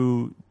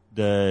through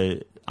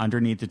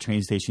underneath the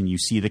train station, you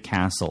see the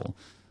castle.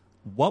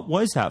 What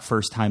was that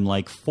first time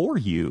like for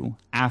you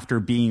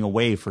after being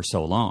away for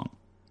so long?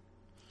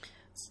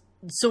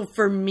 So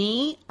for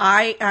me,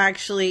 I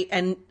actually,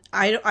 and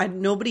I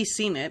nobody's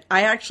seen it.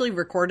 I actually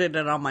recorded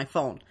it on my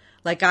phone.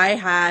 Like I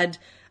had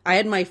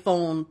my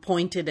phone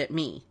pointed at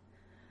me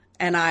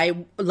and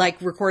I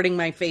like recording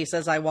my face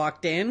as I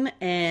walked in.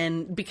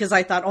 And because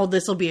I thought, oh,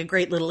 this will be a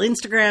great little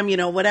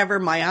Instagram, whatever,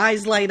 my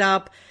eyes light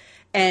up.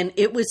 And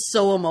it was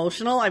so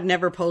emotional. I've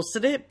never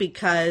posted it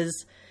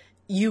because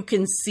you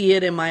can see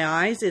it in my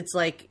eyes. It's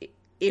like,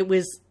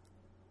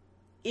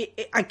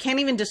 I can't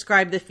even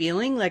describe the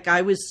feeling. Like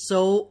I was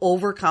so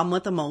overcome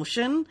with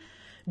emotion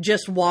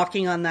just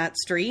walking on that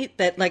street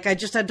that like I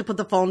just had to put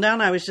the phone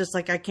down. I was just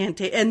like, I can't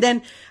take. And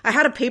then I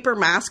had a paper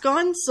mask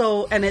on.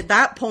 And at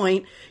that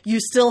point you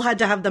still had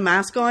to have the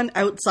mask on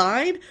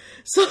outside.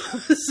 So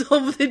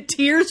the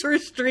tears were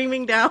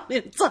streaming down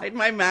inside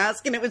my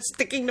mask and it was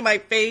sticking to my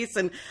face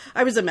and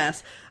I was a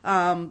mess.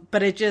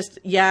 But it just,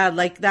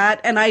 like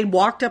that. And I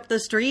walked up the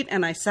street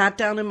and I sat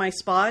down in my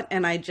spot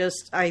and I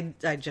just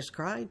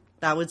cried.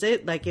 That was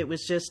it. Like it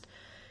was just,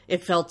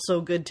 it felt so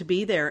good to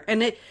be there.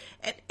 And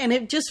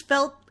it just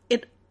felt,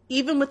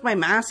 even with my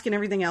mask and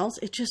everything else,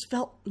 it just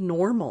felt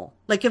normal.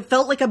 Like it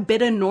felt like a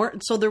bit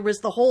of so there was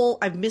the whole,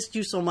 I've missed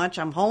you so much,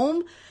 I'm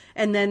home.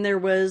 And then there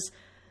is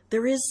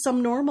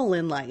some normal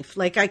in life.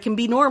 Like I can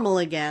be normal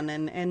again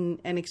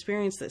and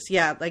experience this.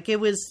 Yeah. Like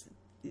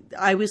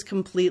I was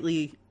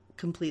completely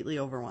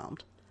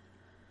overwhelmed.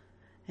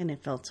 And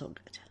it felt so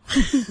good.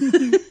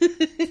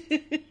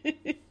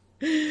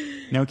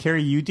 Now,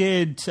 Carrie, you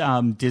did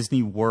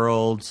Disney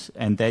World,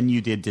 and then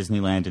you did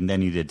Disneyland, and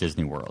then you did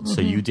Disney World. Mm-hmm.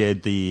 So you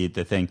did the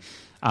thing.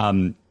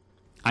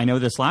 I know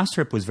this last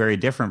trip was very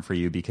different for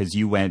you because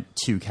you went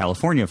to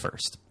California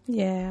first.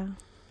 Yeah.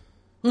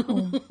 Now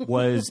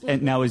is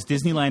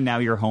Disneyland now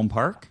your home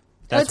park?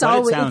 That's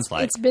what it sounds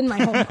like. It's been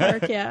my home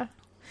park, yeah.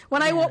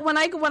 When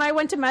I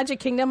went to Magic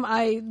Kingdom,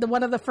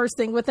 one of the first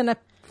thing within a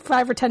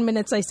 5 or 10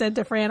 minutes, I said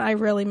to Fran, I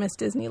really miss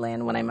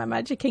Disneyland when I'm at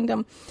Magic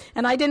Kingdom,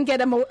 and I didn't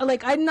get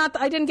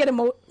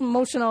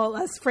emotional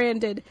as Fran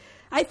did.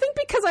 I think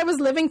because I was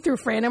living through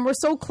Fran and we're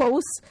so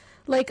close.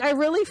 Like, I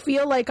really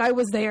feel like I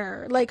was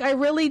there. Like, I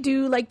really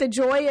do. Like, the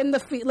joy and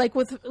like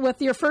with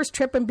your first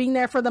trip and being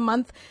there for the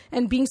month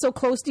and being so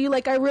close to you.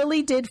 Like, I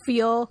really did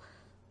feel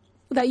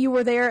that you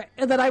were there,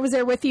 that I was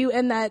there with you,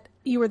 and that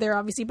you were there,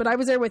 obviously, but I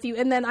was there with you.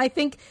 And then I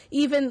think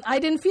even I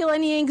didn't feel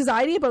any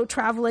anxiety about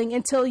traveling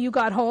until you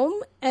got home,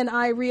 and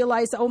I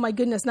realized, oh my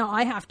goodness, now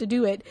I have to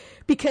do it.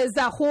 Because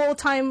that whole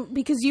time,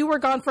 because you were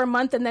gone for a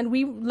month, and then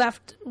we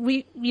left,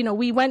 we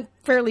went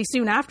fairly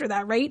soon after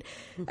that, right?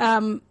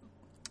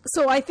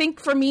 So I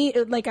think for me,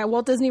 like at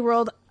Walt Disney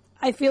World,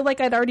 I feel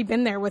like I'd already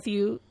been there with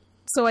you.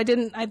 So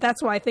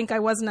that's why I think I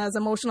wasn't as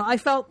emotional. I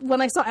felt when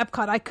I saw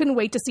Epcot, I couldn't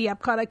wait to see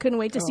Epcot. I couldn't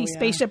wait to see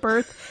Spaceship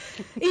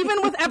Earth.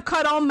 Even with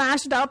Epcot all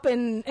mashed up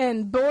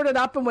and boarded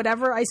up and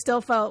whatever, I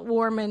still felt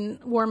warm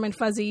and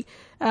fuzzy.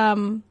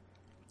 But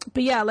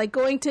yeah, like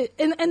going to,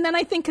 and then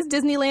I think because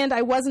Disneyland,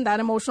 I wasn't that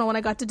emotional when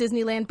I got to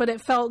Disneyland, but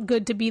it felt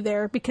good to be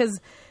there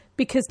because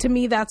to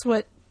me, that's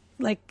what,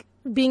 like,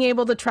 being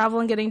able to travel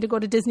and getting to go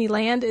to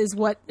Disneyland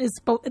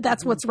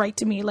that's what's right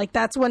to me. Like,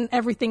 that's when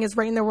everything is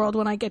right in the world,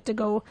 when I get to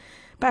go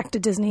back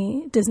to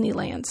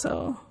Disneyland.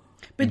 So,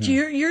 but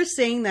you're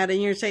saying that, and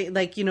you're saying,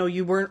 like,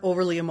 you weren't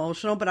overly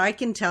emotional, but I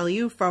can tell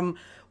you from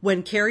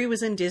when Carrie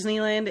was in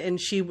Disneyland and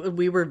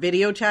we were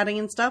video chatting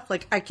and stuff,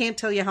 like, I can't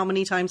tell you how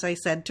many times I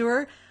said to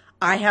her,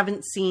 I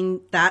haven't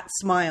seen that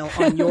smile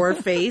on your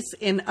face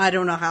in I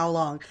don't know how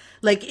long.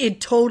 Like,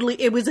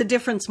 it was a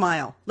different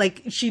smile.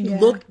 Like, she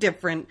looked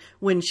different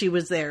when she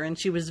was there, and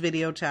she was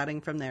video chatting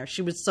from there.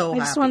 She was so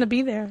happy. I just want to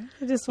be there.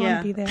 I just want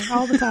to be there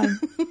all the time.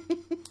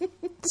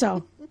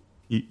 So.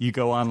 You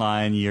go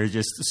online, you're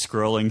just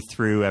scrolling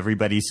through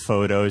everybody's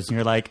photos, and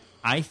you're like,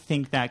 I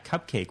think that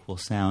cupcake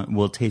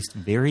will taste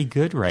very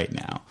good right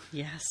now.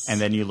 Yes. And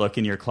then you look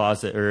in your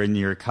closet or in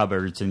your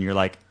cupboards, and you're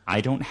like,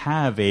 I don't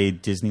have a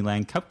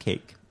Disneyland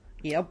cupcake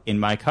in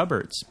my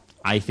cupboards.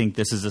 I think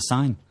this is a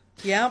sign.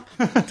 Yep.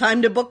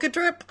 Time to book a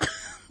trip.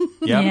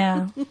 Yep.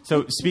 Yeah.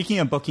 So speaking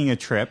of booking a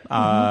trip,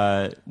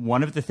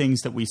 one of the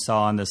things that we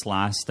saw on this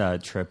last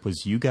trip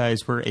was you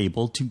guys were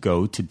able to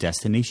go to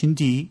Destination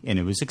D, and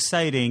it was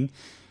exciting.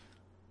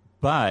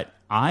 But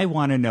I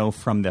want to know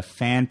from the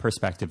fan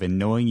perspective and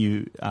knowing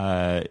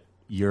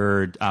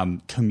your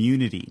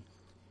community,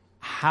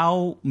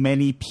 how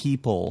many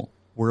people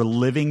were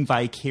living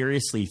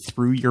vicariously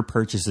through your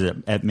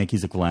purchases at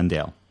Mickey's of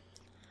Glendale?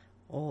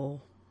 Oh,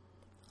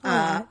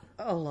 a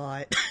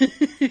lot.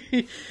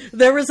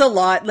 There was a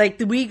lot. Like,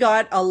 we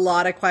got a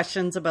lot of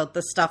questions about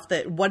the stuff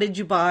what did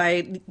you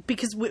buy?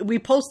 Because we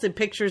posted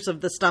pictures of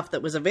the stuff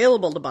that was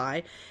available to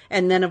buy.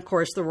 And then, of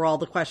course, there were all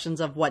the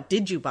questions of what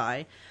did you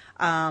buy?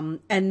 And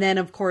then,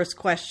 of course,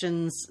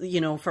 questions,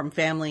 from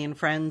family and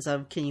friends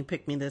of, can you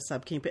pick me this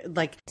up?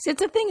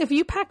 It's a thing. If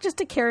you pack just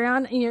a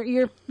carry-on,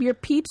 and your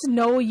peeps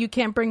know you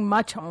can't bring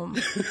much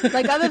home.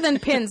 Like, other than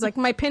pins. Like,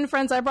 my pin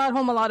friends, I brought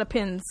home a lot of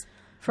pins.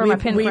 My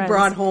pin friends. We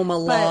brought home a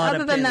lot of pins.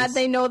 Other than that,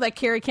 they know that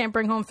Carrie can't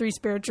bring home 3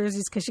 Spirit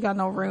jerseys because she got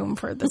no room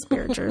for the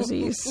Spirit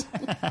jerseys.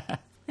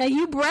 Now,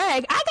 you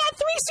brag. I got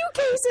 3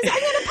 suitcases. I'm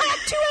going to pack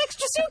 2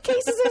 extra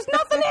suitcases. There's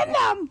nothing in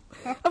them.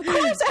 Of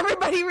course,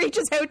 everybody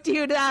reaches out to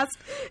you to ask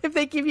if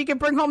you can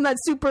bring home that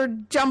super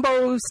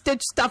jumbo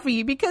stitch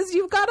stuffy because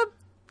you've got a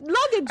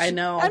luggage. I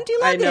know. Empty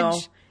luggage. I know.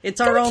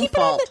 It's our own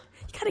fault.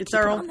 It's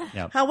our own.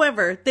 Yep.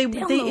 However,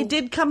 it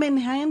did come in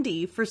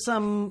handy for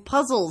some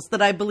puzzles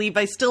that I believe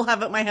I still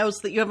have at my house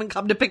that you haven't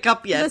come to pick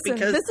up yet. Listen,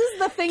 because this is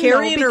the thing,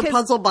 Carrie and her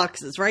puzzle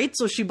boxes, right?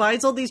 So she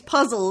buys all these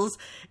puzzles,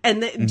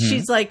 and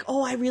she's like,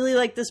 "Oh, I really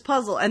like this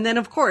puzzle." And then,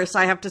 of course,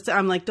 I have to say,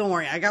 "I'm like, don't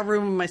worry, I got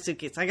room in my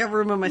suitcase. I got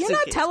room in my suitcase." You're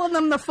not telling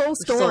them the full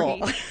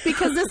story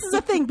because this is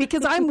the thing.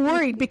 Because I'm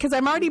worried because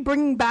I'm already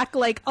bringing back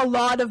like a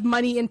lot of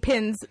money in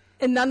pins.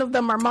 And none of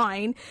them are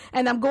mine.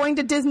 And I'm going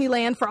to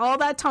Disneyland for all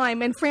that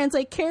time. And Fran's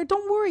like, Care,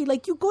 don't worry.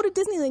 Like, you go to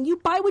Disneyland. You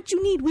buy what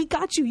you need. We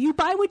got you. You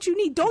buy what you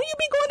need. Don't you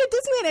be going to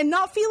Disneyland and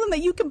not feeling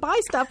that you can buy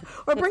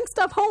stuff or bring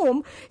stuff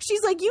home.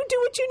 She's like, you do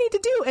what you need to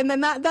do. And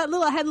then I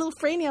had little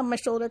Franny on my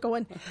shoulder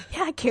going,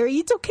 yeah, Carrie,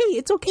 it's okay.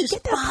 It's okay. Just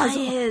get that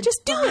puzzle.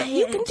 Just do it.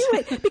 You can do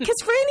it. Because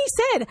Franny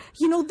said,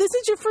 this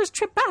is your first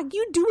trip back.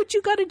 You do what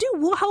you got to do.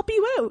 We'll help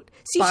you out.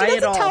 See, buy she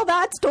doesn't tell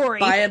that story.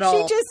 Buy it all.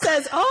 She just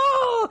says,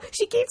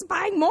 she keeps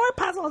buying more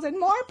puzzles and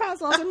more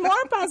puzzles and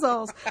more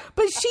puzzles.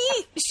 But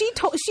she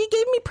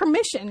gave me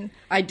permission.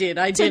 I did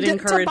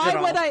encourage it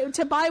all.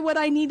 To buy what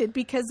I needed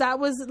because that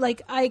was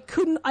like I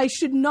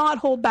should not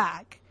hold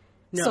back.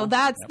 No. So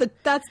that's the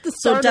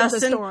start Dustin, of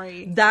the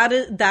story. That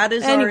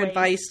is our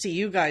advice to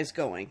you guys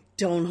going.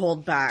 Don't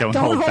hold back. Don't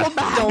hold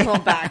back. Don't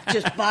hold back.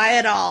 Just buy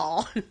it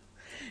all.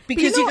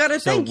 Because you got to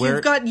think,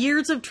 you've got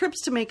years of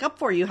trips to make up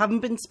for you haven't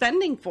been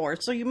spending for,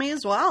 so you may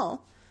as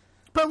well.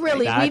 But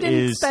really, Like, we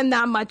didn't spend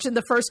that much in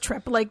the first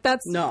trip. Like,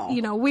 that's, No.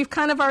 you know, we've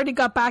kind of already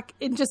got back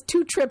in just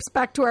 2 trips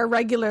back to our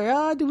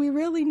regular, do we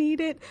really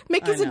need it?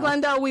 Mickey's and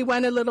Glendale, we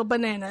went a little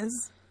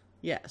bananas.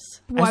 Yes.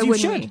 Why As you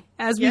wouldn't should. we?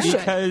 As we should.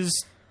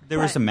 Because there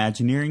was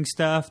Imagineering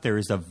stuff. There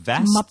was a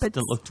vest Muppets.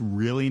 that looked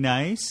really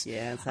nice.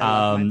 Yes, I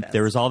love my vest.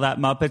 There was all that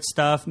Muppet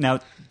stuff. Now,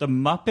 the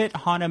Muppet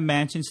Haunted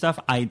Mansion stuff,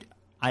 I've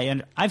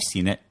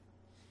seen it.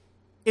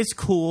 It's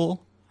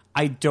cool.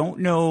 I don't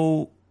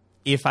know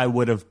if I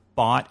would have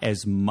bought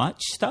as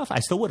much stuff. I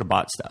still would have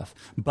bought stuff,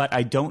 but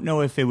I don't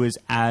know if it was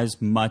as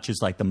much as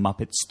like the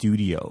Muppet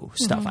Studio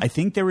stuff. I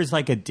think there was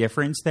like a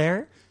difference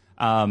there.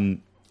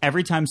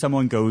 Every time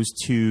someone goes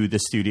to the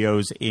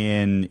studios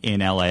in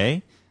LA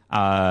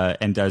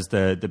and does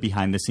the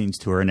behind the scenes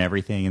tour and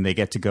everything, and they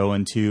get to go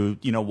into,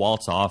 you know,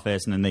 Walt's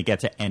office, and then they get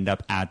to end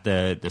up at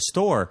the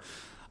store,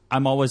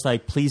 I'm always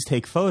like, please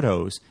take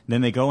photos. And then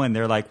they go in,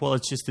 they're like, well,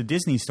 it's just a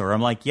Disney store.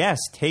 I'm like, yes,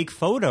 take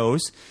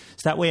photos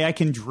so that way I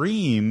can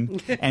dream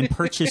and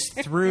purchase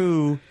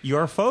through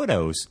your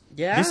photos.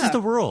 Yeah. This is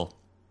the rule.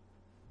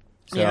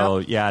 So,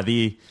 yeah,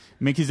 the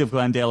Mickey's of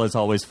Glendale is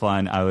always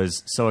fun. I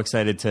was so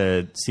excited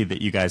to see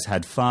that you guys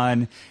had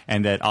fun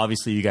and that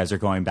obviously you guys are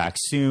going back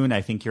soon.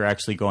 I think you're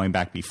actually going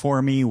back before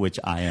me, which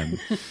I am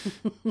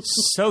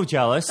so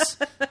jealous.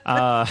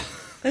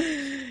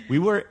 We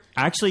were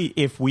actually,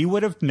 if we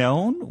would have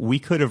known, we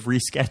could have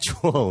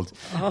rescheduled.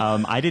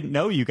 I didn't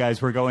know you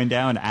guys were going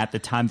down at the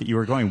time that you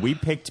were going. We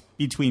picked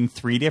between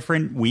 3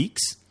 different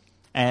weeks,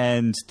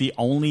 and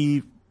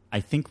I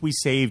think we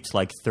saved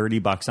like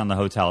 $30 on the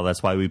hotel.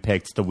 That's why we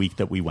picked the week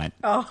that we went.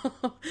 That's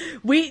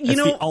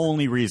the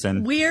only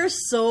reason. We're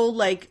so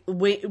like,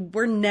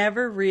 we're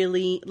never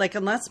really, like,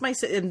 unless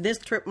in this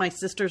trip, my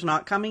sister's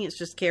not coming. It's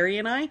just Carrie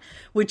and I,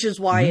 which is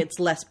why it's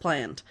less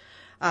planned.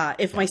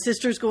 If my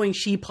sister's going,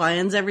 she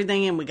plans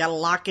everything, and we got to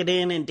lock it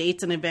in and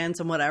dates and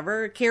events and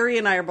whatever. Carrie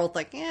and I are both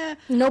like,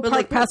 no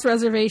park pass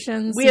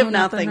reservations. We have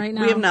nothing right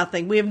now. We have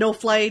nothing. We have no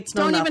flights.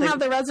 Don't even have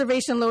the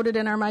reservation loaded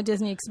in our My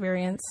Disney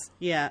experience.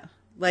 Yeah,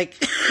 like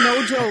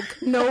no joke.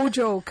 No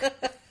joke.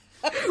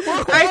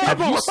 Have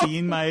you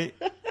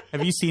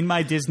seen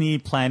my Disney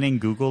planning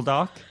Google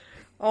Doc?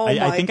 Oh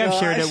I think I've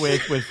shared it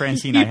with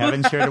Francine. I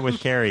haven't shared it with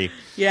Carrie.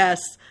 Yes,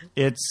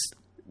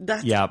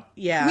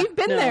 yeah. We've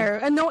been there,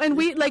 and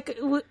we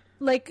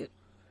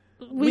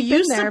we been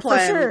used there to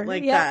plan for sure.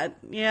 like that.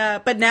 Yeah,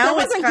 but now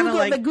it's kind of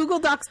like the Google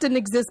Docs didn't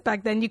exist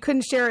back then. You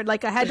couldn't share it.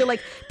 Like I had to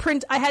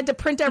print. I had to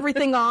print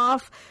everything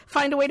off,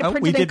 find a way to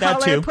print it in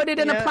color, put it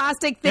in a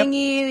plastic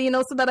thingy,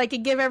 so that I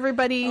could give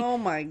everybody. Oh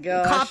my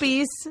gosh.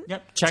 Copies.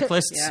 Yep,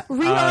 checklists.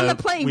 Read it on the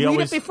plane. Read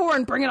it before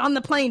and bring it on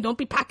the plane. Don't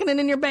be packing it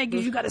in your bag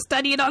because you got to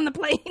study it on the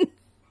plane.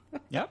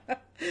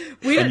 Yep.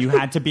 And you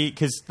had to be,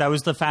 because that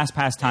was the fast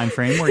pass time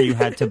frame where you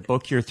had to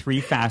book your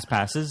 3 fast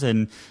passes,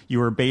 and you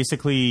were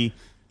basically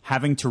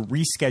having to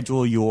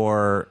reschedule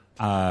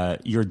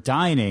your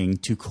dining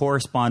to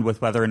correspond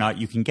with whether or not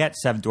you can get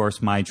Seven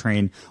Dwarfs Mine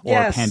Train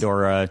or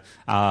Pandora,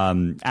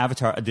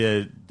 Avatar,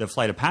 the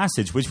Flight of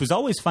Passage, which was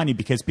always funny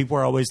because people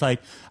were always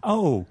like,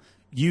 oh,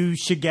 you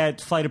should get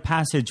Flight of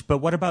Passage, but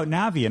what about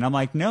Navi? And I'm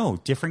like,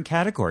 no, different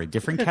category.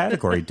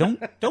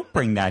 Don't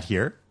bring that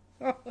here.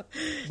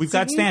 We've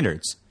got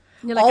standards.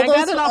 You're like,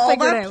 all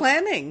that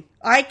planning.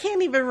 I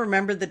can't even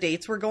remember the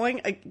dates we're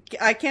going.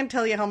 I can't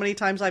tell you how many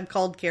times I've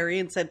called Carrie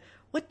and said,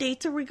 what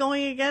dates are we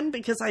going again?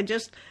 Because I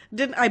just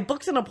didn't. I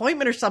booked an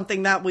appointment or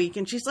something that week,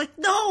 and she's like,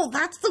 no,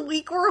 that's the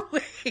week we're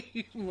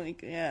away. I'm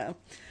like, yeah,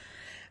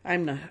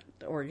 I'm not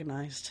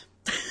organized.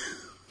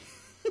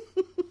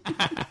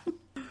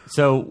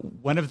 So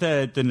one of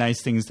the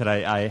nice things that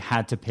I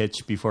had to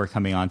pitch before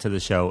coming onto the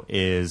show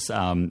is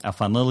a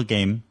fun little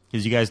game.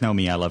 Because you guys know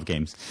me, I love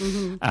games,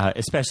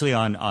 especially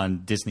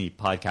on Disney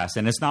podcasts.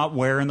 And it's not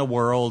Where in the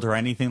World or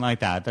anything like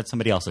that. That's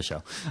somebody else's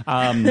show.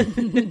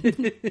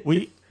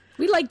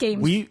 We like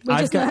games. We're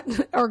just not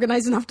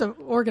organized enough to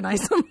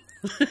organize them.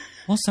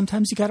 Well,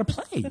 sometimes you got to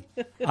play.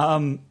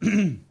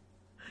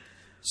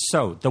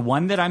 So the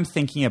one that I'm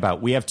thinking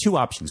about, we have 2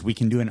 options. We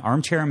can do an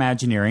armchair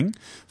Imagineering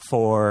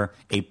for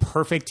a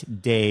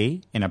perfect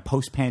day in a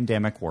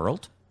post-pandemic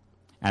world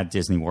at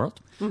Disney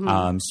World.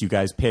 So you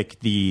guys pick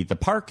the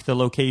park, the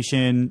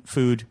location,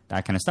 food,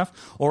 that kind of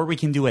stuff. Or we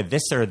can do a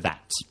this or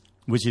that,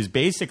 which is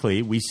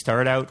basically we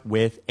start out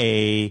with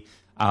a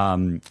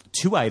 2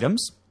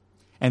 items,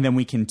 and then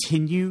we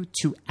continue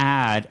to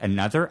add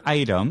another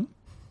item.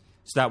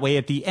 So that way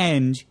at the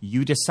end,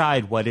 you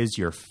decide what is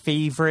your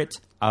favorite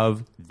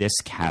of this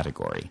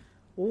category.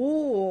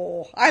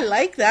 Oh, I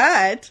like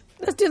that.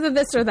 Let's do the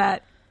this or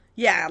that.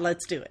 Yeah,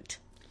 let's do it.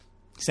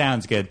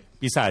 Sounds good.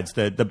 Besides,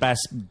 the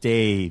best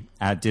day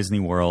at Disney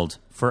World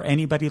for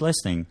anybody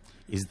listening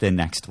is the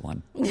next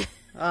one.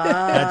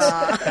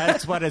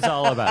 That's what it's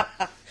all about.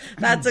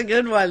 That's a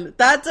good one.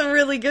 That's a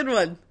really good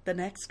one. The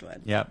next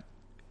one. Yep.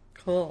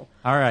 Cool.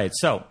 All right.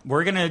 So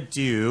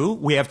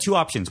we have 2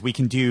 options. We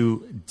can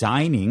do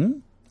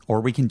dining or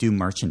we can do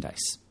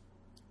merchandise.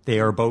 They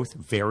are both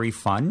very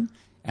fun.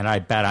 And I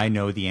bet I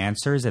know the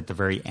answers at the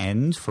very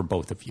end for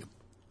both of you.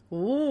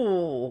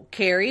 Ooh,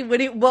 Carrie,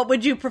 what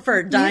would you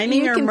prefer,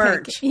 dining or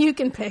merch? You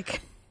can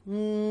pick.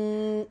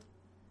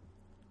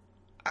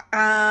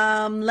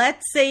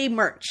 Let's say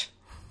merch.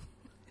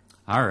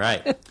 All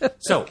right.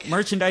 So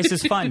merchandise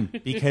is fun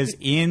because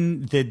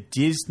in the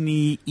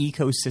Disney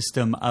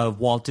ecosystem of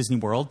Walt Disney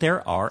World,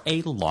 there are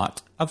a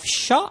lot of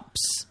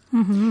shops.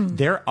 Mm-hmm.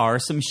 There are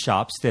some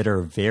shops that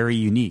are very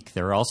unique.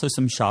 There are also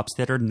some shops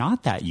that are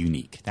not that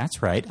unique.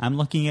 That's right. I'm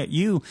looking at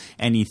you,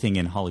 anything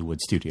in Hollywood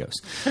studios.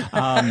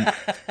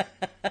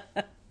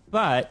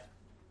 But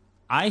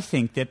I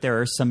think that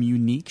there are some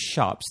unique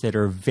shops that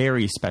are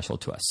very special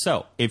to us.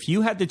 So if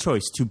you had the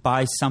choice to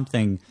buy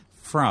something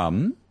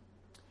from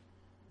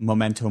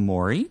Memento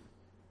Mori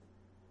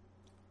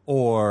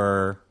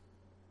or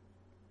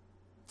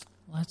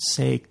let's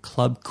say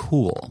Club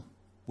Cool,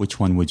 which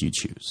one would you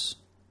choose?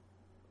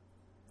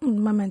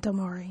 Memento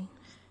Mori.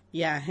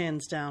 Yeah,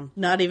 hands down.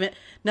 Not even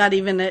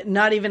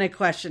a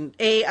question.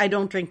 I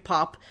don't drink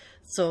pop,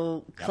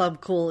 so Club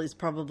Cool is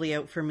probably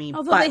out for me.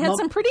 Although they had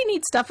some pretty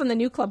neat stuff in the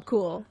new Club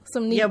Cool.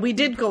 Some neat we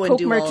did go Coke and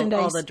do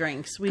merchandise. all the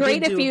drinks.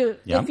 Great if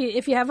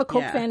you have a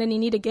Coke fan and you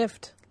need a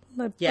gift.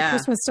 The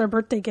Christmas or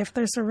birthday gift.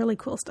 There's some really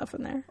cool stuff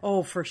in there.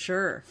 Oh, for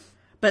sure.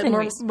 But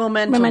anyways,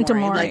 Memento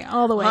Mori, like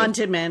all the way.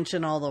 Haunted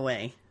Mansion all the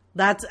way.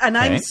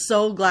 I'm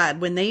so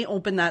glad when they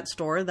opened that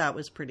store. That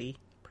was pretty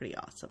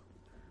awesome.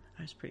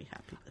 I was pretty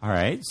happy with All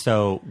right,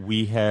 so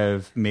we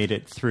have made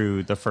it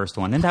through the first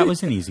one, and that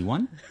was an easy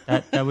one.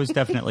 That was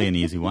definitely an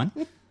easy one.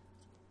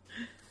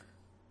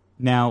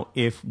 Now,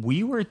 if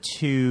we were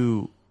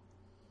to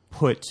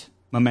put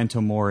Memento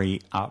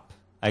Mori up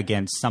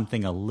against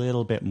something a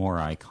little bit more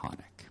iconic,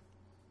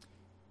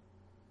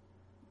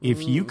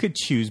 if you could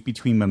choose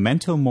between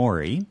Memento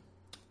Mori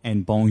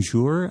and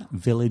Bonjour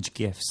Village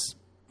Gifts.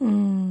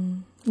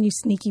 You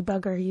sneaky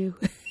bugger, you.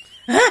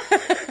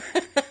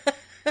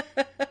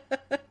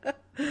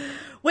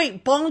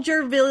 Wait,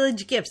 Bonjour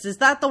Village Gifts. Is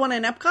that the one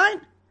in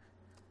Epcot?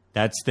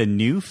 That's the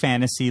new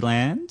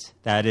Fantasyland.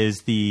 That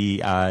is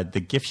the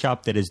gift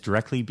shop that is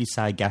directly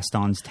beside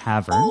Gaston's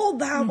Tavern. Oh,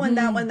 that one.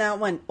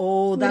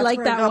 Oh, that's like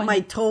where that I got one. my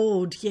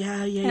Toad.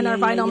 Yeah. And our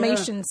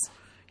Vinylmations.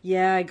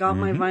 Yeah, I got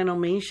my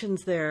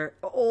Vinylmations there.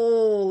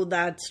 Oh,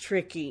 that's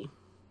tricky.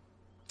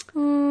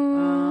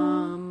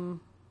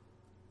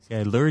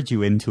 I lured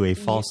you into a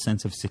false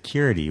sense of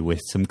security with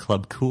some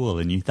Club Cool,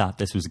 and you thought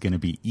this was going to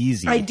be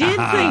easy. I did.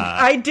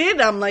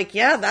 I'm like,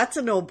 yeah, that's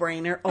a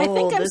no-brainer. I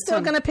think I'm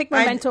still going to pick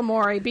Memento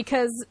Mori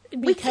because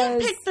we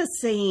can't pick the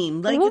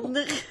same. Like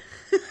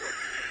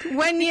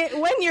when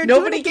you're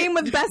doing a game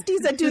with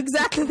besties that do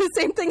exactly the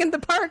same thing in the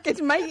park, it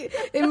might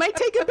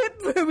take a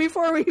bit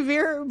before we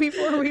veer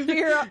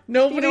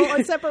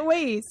on separate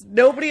ways.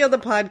 Nobody on the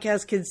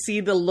podcast can see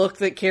the look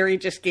that Carrie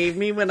just gave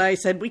me when I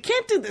said we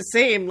can't do the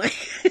same. Like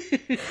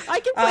I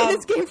can play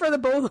this game for the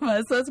both of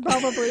us. That's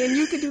probably, and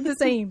you can do the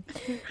same.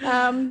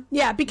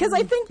 Because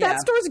I think that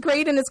store's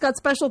great and it's got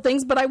special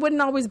things, but I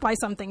wouldn't always buy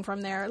something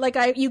from there. Like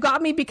you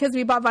got me because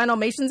we bought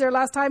Vinylmations there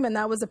last time, and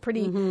that was a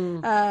pretty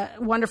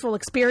wonderful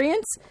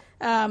experience.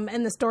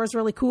 And the store is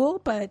really cool,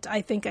 but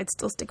I think I'd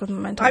still stick with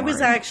Memento Mori. I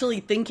was actually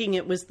thinking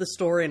it was the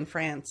store in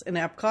France, in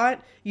Epcot.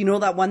 You know,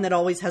 that one that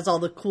always has all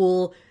the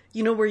cool,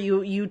 you know, where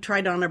you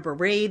tried on a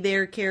beret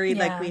there, Carrie?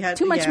 Yeah. Like we had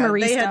too much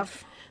Marie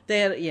stuff.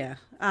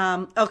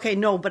 Okay,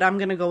 no, but I'm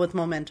going to go with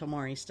Memento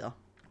Mori still.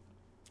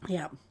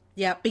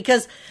 Yeah,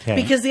 because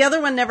the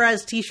other one never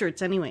has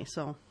T-shirts anyway,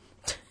 so.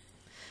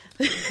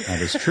 That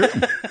is true.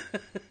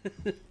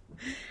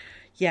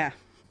 Yeah.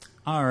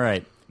 All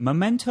right.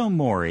 Memento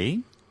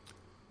Mori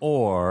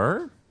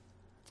or...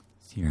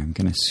 Here, I'm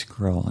going to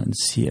scroll and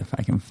see if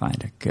I can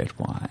find a good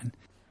one.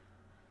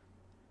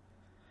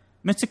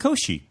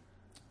 Mitsukoshi.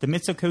 The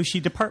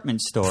Mitsukoshi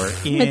department store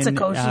in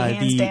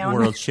the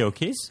World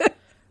Showcase.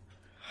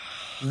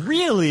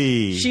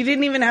 Really? She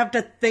didn't even have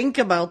to think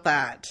about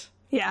that.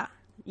 Yeah.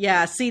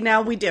 Yeah, see,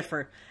 now we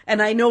differ.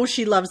 And I know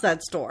she loves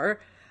that store.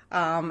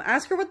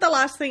 Ask her what the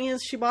last thing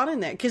is she bought in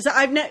there. Because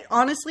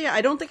honestly,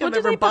 I don't think I've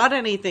ever bought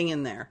anything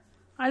in there.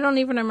 I don't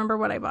even remember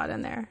what I bought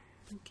in there.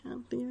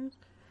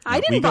 I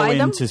didn't buy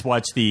them. We go in to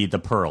watch the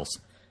pearls.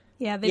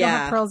 Yeah, they don't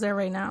have pearls there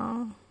right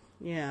now.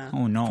 Yeah.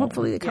 Oh, no.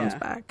 Hopefully it comes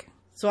back.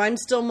 So I'm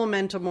still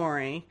Memento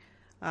Mori,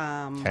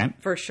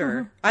 for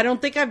sure. Mm-hmm. I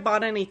don't think I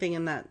bought anything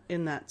in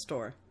that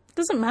store.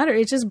 Doesn't matter.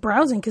 It's just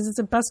browsing because it's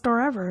the best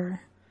store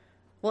ever.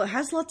 Well, it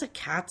has lots of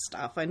cat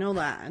stuff. I know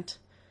that.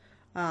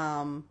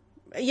 And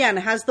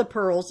it has the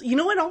pearls. You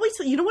know what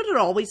it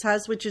always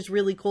has, which is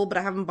really cool, but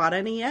I haven't bought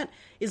any yet,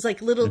 is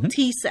like little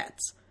tea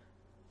sets.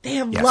 They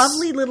have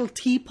lovely little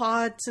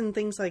teapots and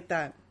things like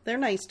that. They're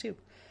nice too.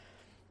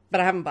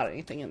 But I haven't bought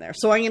anything in there.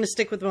 So I'm going to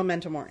stick with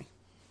Memento Mori.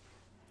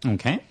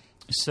 Okay.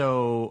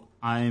 So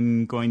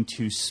I'm going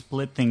to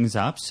split things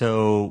up.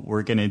 So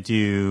we're going to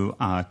do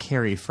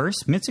Carrie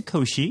first.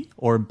 Mitsukoshi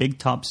or Big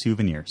Top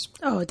Souvenirs?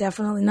 Oh,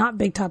 definitely not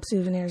Big Top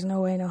Souvenirs.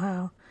 No way, no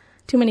how.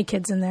 Too many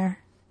kids in there.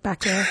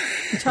 Back there.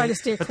 I try to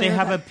steer clear. But they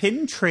have a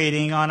pin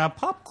trading on a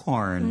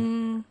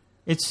popcorn.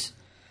 It's...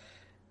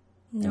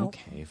 Nope.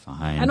 Okay,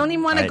 fine. I don't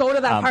even want to go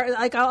to that part.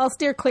 Like, I'll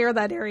steer clear of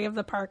that area of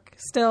the park.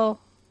 Still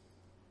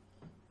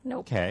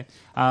Nope. Okay.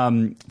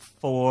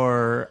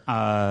 For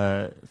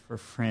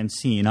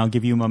Francine, I'll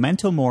give you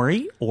Memento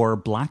Mori or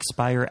Black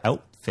Spire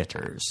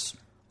Outfitters.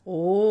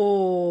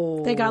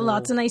 Oh. They got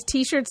lots of nice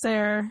T-shirts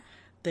there.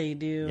 They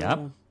do. Yep.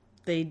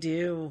 They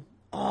do.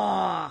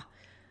 Oh,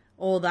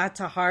 that's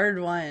a hard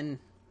one.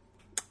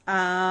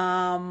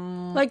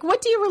 Like,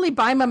 what do you really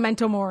buy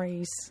Memento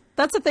Moris?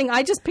 That's the thing.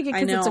 I just pick it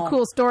because it's a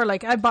cool store.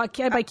 Like, I buy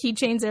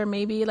keychains there,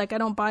 maybe. Like, I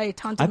don't buy a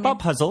ton. I bought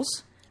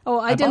puzzles. Oh,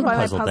 I didn't buy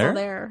my puzzle there.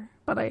 there,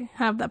 but I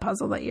have that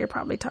puzzle that you're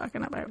probably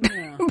talking about.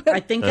 Yeah. I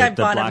think I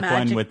bought a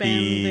magic with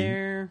band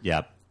there.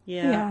 Yep.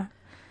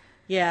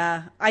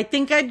 Yeah. I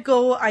think I'd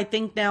go. I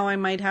think now I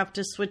might have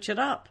to switch it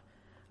up.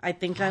 I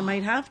think I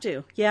might have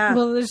to. Yeah.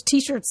 Well, there's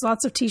T-shirts,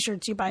 lots of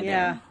T-shirts you buy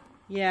there.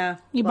 Yeah.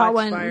 You Black bought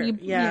one.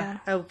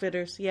 Spire.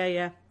 Outfitters.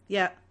 Yeah.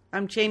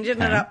 I'm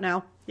changing it up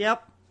now.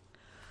 Yep.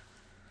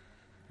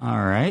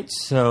 All right.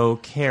 So,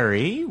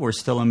 Carrie, we're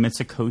still in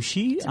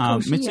Mitsukoshi.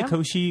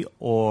 Mitsukoshi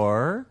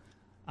or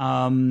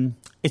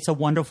It's a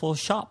Wonderful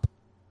Shop.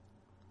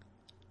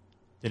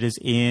 That is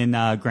in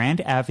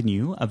Grand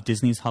Avenue of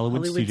Disney's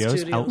Hollywood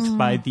Studios, out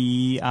by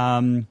the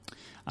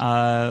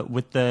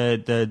with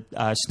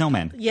the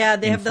snowman. Yeah,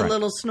 they have the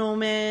little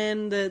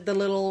snowman. The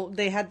little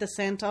they had the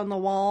Santa on the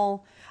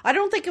wall. I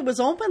don't think it was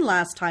open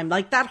last time.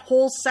 Like that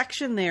whole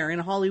section there in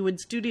Hollywood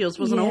Studios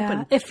wasn't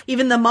open.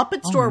 Even the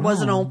Muppet store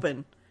wasn't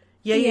open.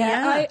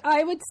 Yeah.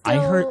 I would still.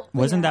 I heard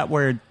wasn't that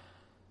where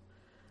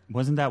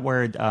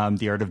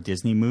the Art of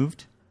Disney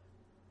moved?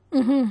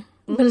 Mm-hmm.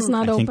 But it's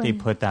not open. I think they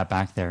put that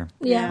back there.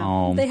 Yeah,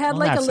 oh, they had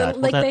like a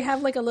little, sad. they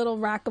have like a little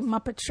rack of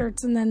Muppet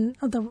shirts, and then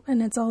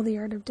and it's all the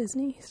Art of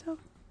Disney. So,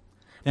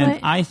 then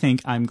I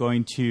think I'm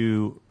going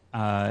to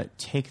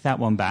take that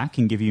one back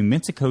and give you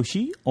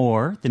Mitsukoshi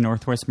or the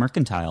Northwest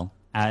Mercantile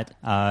at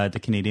the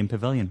Canadian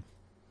Pavilion.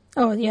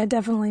 Oh yeah,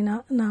 definitely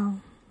not. No,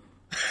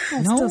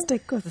 I still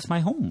stick with. It's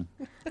my home.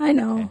 I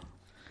know. Okay.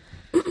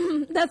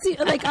 That's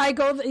like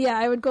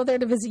I would go there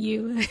to visit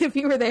you if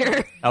you were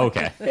there.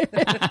 Okay.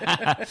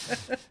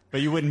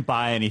 But you wouldn't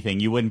buy anything.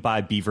 You wouldn't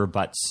buy beaver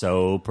butt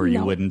soap, or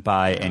you wouldn't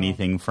buy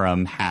anything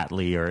from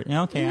Hatley, or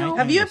okay. No.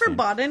 Have you ever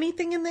bought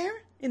anything in there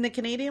in the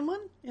Canadian one,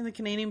 in the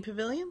Canadian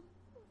Pavilion?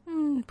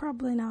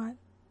 Probably not.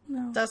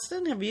 No.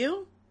 Dustin, have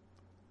you?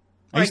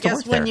 I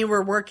guess when you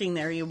were working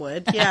there, you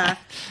would. Yeah.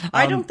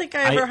 I don't think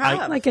I ever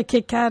have. Like a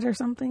Kit Kat or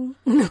something.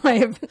 No, I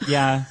haven't.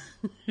 Yeah.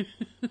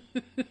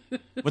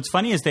 What's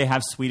funny is they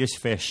have Swedish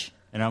fish.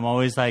 And I'm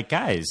always like,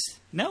 guys,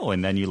 no.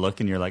 And then you look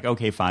and you're like,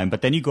 okay, fine.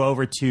 But then you go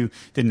over to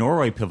the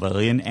Norway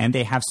Pavilion and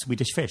they have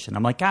Swedish fish. And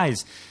I'm like,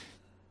 guys,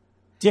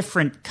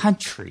 different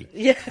country.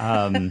 Yeah.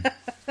 All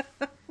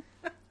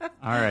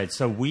right.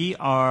 So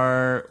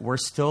we're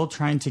still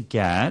trying to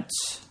get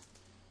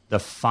the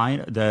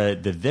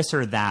this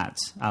or that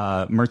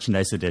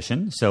merchandise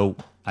edition. So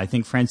I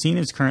think Francine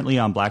is currently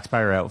on Black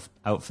Spire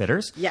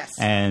Outfitters. Yes.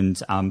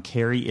 And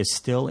Carrie is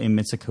still in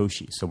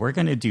Mitsukoshi. So we're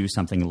going to do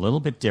something a little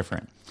bit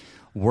different.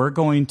 We're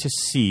going to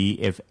see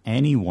if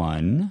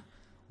anyone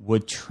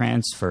would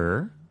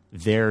transfer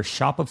their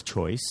shop of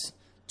choice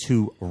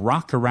to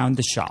Rock Around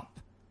the Shop,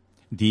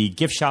 the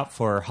gift shop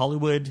for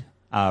Hollywood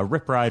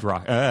Rip Ride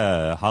Rock.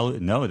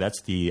 No,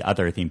 that's the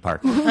other theme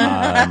park.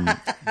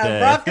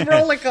 Rock and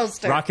Roller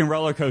Coaster. Rock and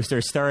Roller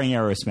Coaster starring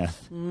Aerosmith.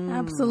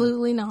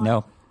 Absolutely not.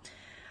 No.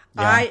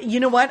 Yeah.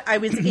 You know what? I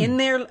was in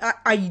there.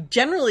 I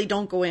generally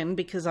don't go in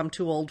because I'm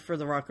too old for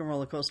the Rock and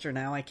Roller Coaster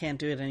now. I can't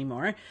do it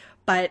anymore.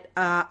 But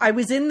I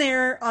was in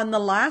there on the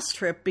last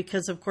trip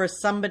because, of course,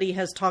 somebody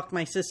has talked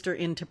my sister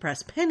into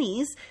pressed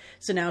pennies.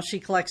 So now she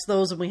collects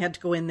those, and we had to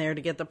go in there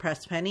to get the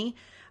pressed penny.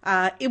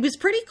 It was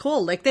pretty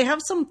cool. Like, they have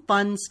some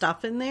fun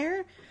stuff in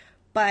there.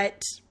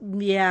 But,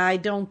 yeah, I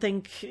don't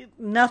think...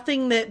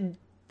 Nothing that...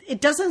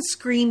 It doesn't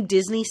scream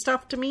Disney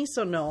stuff to me.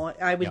 So, no,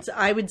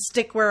 I would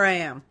stick where I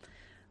am.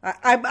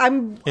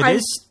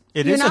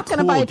 It is a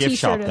cool gift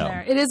shop, though.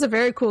 There. It is a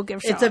very cool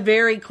gift shop. It's a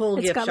very cool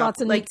gift shop. It's got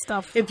lots of neat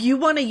stuff. If you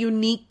want a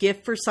unique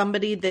gift for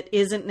somebody that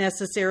isn't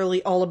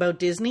necessarily all about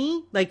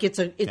Disney, like it's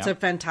a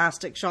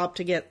fantastic shop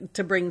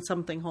to bring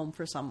something home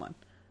for someone.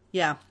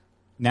 Yeah.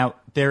 Now,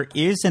 there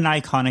is an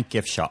iconic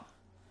gift shop.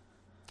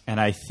 And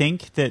I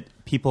think that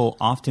people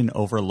often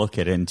overlook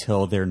it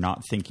until they're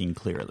not thinking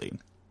clearly.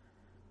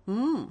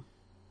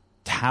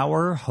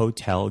 Tower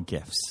Hotel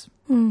Gifts.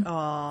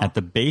 At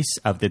the base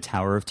of the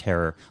Tower of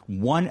Terror.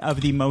 One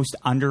of the most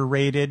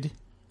underrated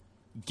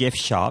gift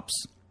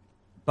shops.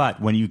 But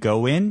when you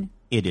go in,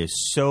 it is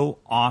so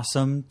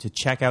awesome to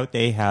check out.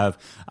 They have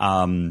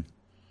the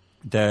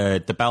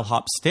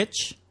bellhop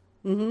Stitch.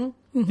 Mm-hmm.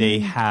 Mm-hmm. They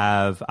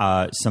have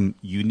some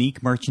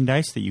unique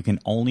merchandise that you can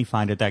only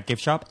find at that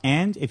gift shop.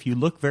 And if you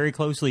look very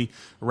closely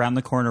around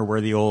the corner where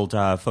the old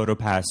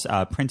PhotoPass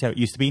printout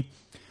used to be,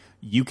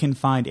 you can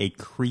find a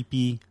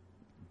creepy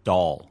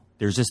doll.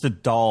 There's just a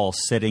doll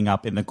sitting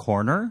up in the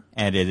corner,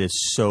 and it is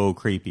so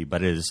creepy,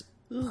 but it is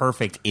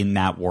perfect in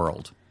that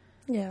world.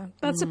 Yeah,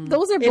 those are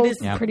both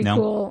pretty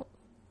cool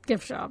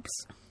gift shops.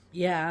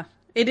 Yeah,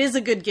 It is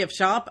a good gift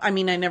shop. I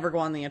mean, I never go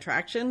on the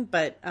attraction,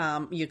 but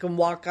you can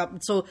walk up.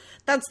 So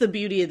that's the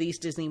beauty of these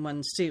Disney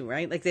ones too,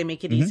 right? Like they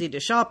make it easy to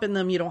shop in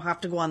them. You don't have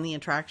to go on the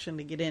attraction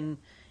to get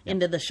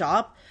into the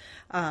shop.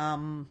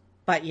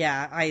 But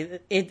yeah,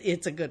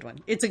 it's a good one.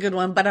 It's a good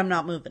one, but I'm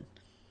not moving.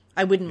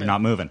 I wouldn't move. You're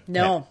not moving.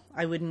 No,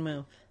 yeah. I wouldn't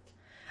move.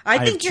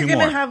 I think you're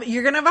gonna have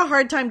a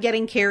hard time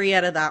getting Carrie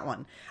out of that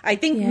one. I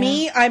think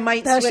I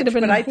might switch,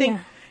 but I think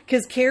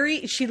because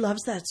Carrie, she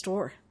loves that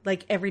store.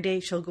 Like every day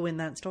she'll go in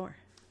that store.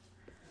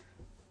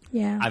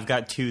 Yeah. I've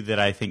got 2 that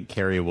I think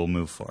Carrie will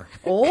move for.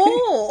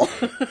 Oh.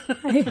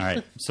 All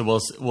right. So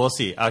we'll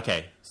see.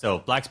 Okay. So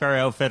Black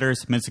Sparrow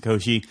Outfitters,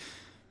 Mitsukoshi.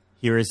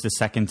 Here is the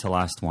second to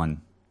last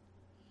one.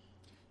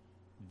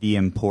 The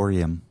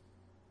Emporium.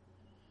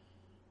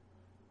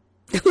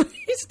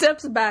 He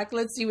steps back.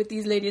 Let's see what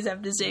these ladies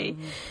have to say.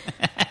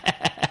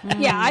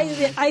 Yeah,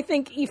 I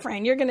think,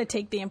 Efrain, you're going to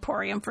take the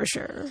Emporium for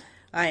sure.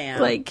 I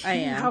am. I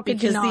am. How could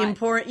because you not? the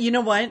Emporium, you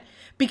know what?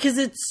 Because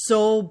it's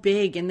so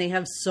big and they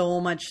have so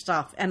much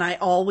stuff. And I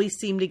always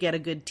seem to get a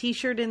good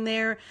t-shirt in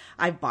there.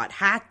 I've bought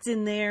hats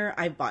in there.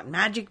 I've bought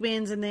magic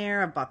bands in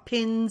there. I've bought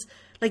pins.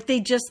 Like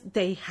they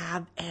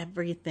have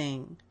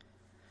everything.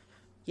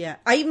 Yeah.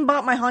 I even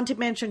bought my Haunted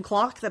Mansion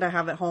clock that I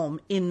have at home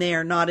in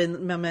there, not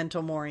in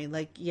Memento Mori.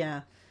 Like,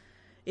 yeah.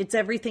 It's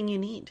everything you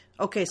need.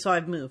 Okay, so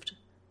I've moved.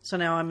 So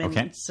now I'm in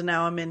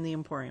the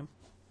Emporium.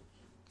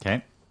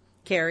 Okay.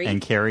 Carrie.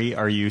 And Carrie,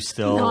 are you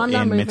still No, I'm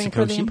not in moving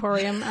for the Mitsukoshi?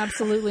 Emporium.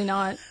 Absolutely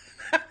not.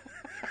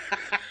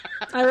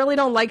 I really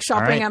don't like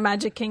shopping at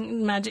Magic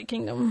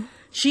Kingdom.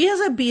 She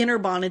has a bee in her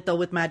bonnet, though,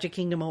 with Magic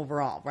Kingdom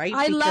overall, right?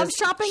 I love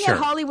shopping at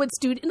Hollywood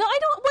Studios. No, I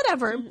don't.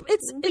 Whatever.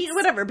 It's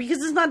whatever, because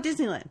it's not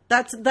Disneyland.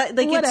 That's that.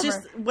 Like whatever. It's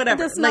just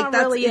whatever. That's not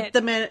really it.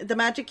 The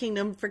Magic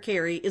Kingdom for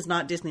Carrie is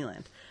not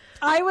Disneyland.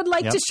 I would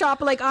like to shop.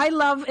 Like I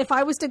love. If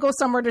I was to go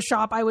somewhere to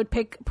shop, I would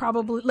pick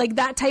probably like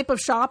that type of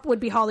shop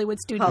would be Hollywood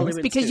Studios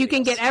because you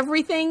can get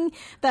everything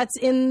that's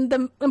in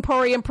the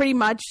Emporium pretty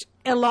much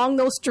along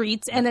those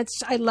streets, and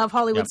I love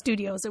Hollywood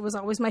Studios. It was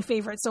always my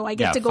favorite, so I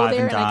get to go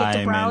there and I get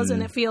to browse,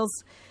 and it feels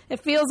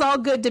all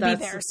good to be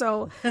there.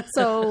 So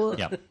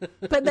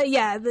but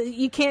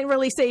you can't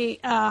really say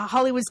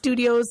Hollywood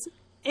Studios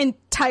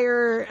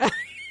entirety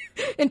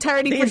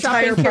for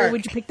shopping here.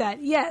 Would you pick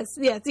that? Yes,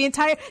 the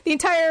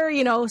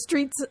entire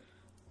streets.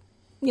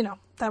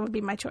 That would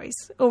be my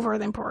choice over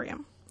the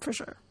Emporium for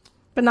sure,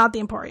 but not the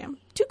Emporium.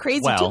 Too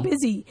crazy, too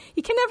busy.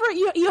 You can never.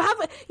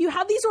 You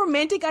have these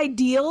romantic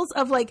ideals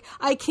of like,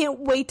 I can't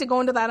wait to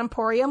go into that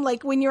Emporium.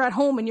 Like when you're at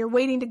home and you're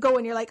waiting to go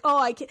and you're like, oh,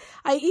 I can't.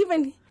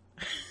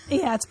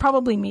 It's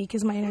probably me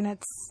because my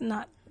internet's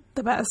not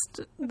the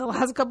best the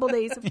last couple of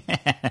days.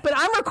 But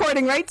I'm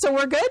recording, right? So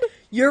we're good?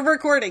 You're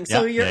recording,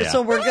 so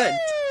so we're good.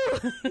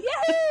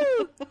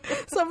 Yahoo!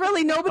 So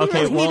really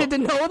nobody needed to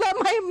know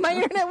that my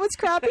internet was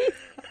crappy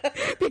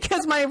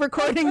because my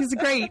recording is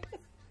great.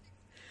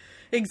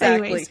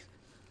 Exactly. Anyways.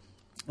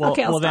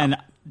 Well,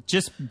 then,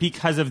 just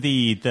because of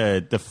the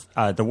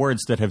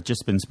words that have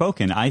just been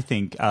spoken, I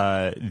think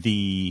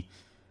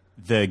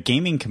the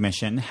Gaming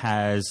Commission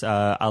has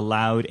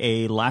allowed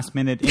a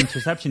last-minute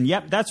interception.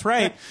 Yep, that's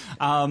right.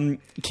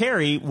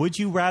 Carrie, would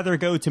you rather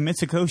go to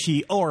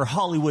Mitsukoshi or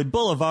Hollywood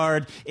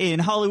Boulevard in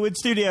Hollywood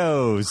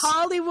Studios?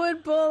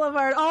 Hollywood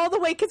Boulevard, all the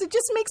way, because it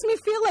just makes me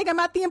feel like I'm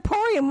at the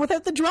Emporium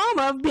without the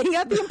drama of being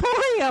at the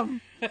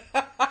Emporium.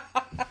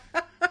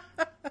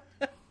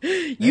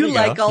 You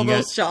like all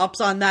those shops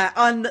on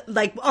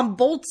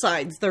both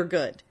sides. They're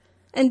good.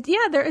 And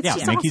it's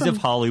just Mickey's awesome.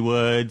 of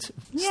Hollywood,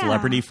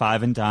 Celebrity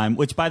 5 and Dime.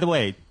 Which, by the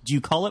way, do you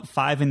call it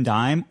 5 and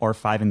Dime or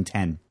 5 and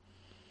 10?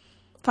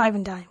 5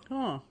 and Dime.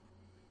 Oh,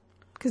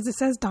 because it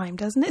says dime,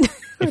 doesn't it?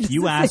 If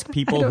you ask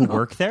people who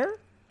work there,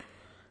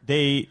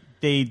 they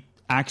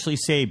actually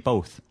say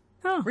both.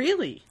 Oh,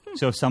 really?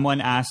 So if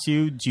someone asks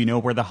you, do you know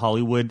where the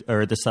Hollywood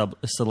or the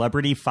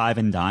Celebrity 5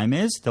 and Dime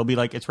is? They'll be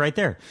like, it's right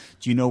there.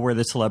 Do you know where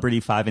the Celebrity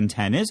 5 and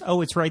 10 is?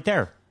 Oh, it's right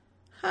there.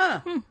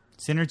 Huh.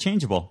 It's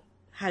interchangeable.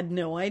 Had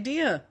no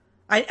idea.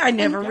 I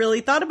never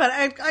really thought about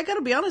it. I got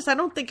to be honest. I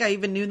don't think I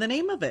even knew the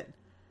name of it.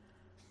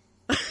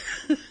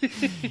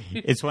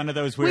 It's one of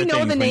those weird things. We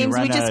know the names.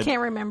 We just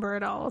can't remember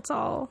it all. It's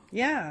all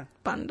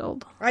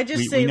bundled. I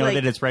just we know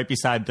that it's right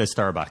beside the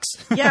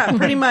Starbucks. Yeah,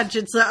 pretty much.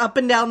 It's up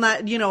and down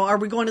that, are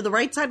we going to the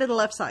right side or the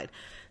left side?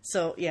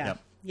 So, yeah.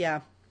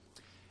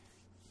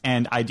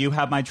 And I do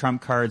have my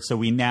trump card, so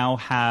we now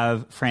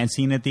have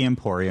Francine at the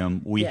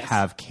Emporium. We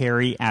have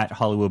Carrie at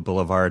Hollywood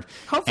Boulevard.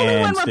 Hopefully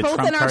when we're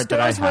both in our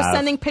stores, we're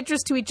sending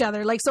pictures to each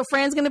other. Like, so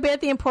Fran's going to be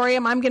at the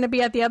Emporium, I'm going to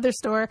be at the other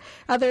store,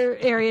 other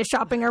area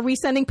shopping. Are we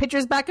sending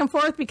pictures back and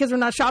forth because we're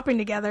not shopping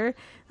together?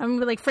 I'm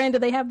like, Fran, do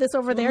they have this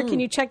over there?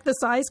 Can you check the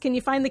size? Can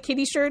you find the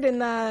kitty shirt in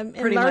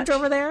large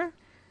over there?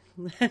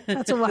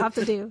 That's what we'll have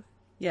to do.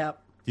 Yeah.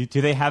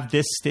 Do they have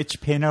this stitch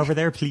pin over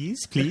there,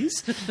 please?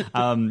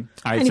 All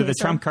right, so the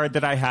trump card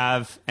that I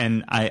have,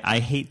 and I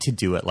hate to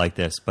do it like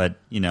this, but,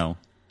 you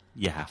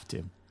have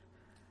to.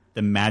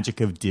 The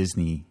Magic of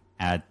Disney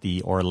at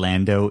the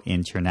Orlando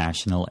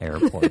International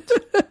Airport.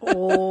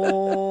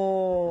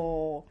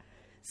 Oh,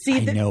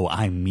 See, I know,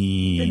 I'm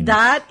mean.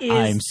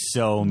 I'm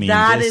so mean.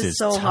 That this is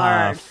so tough.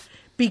 hard.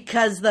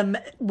 Because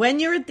when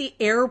you're at the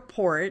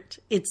airport,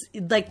 it's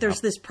like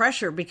there's this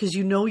pressure because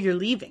you know you're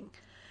leaving.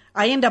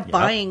 I end up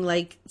buying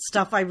like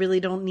stuff I really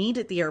don't need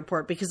at the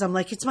airport because I'm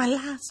like, it's my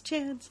last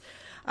chance.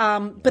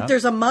 But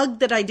there's a mug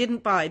that I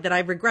didn't buy that I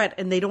regret,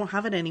 and they don't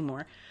have it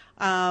anymore.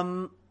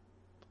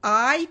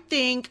 I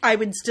think I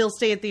would still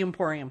stay at the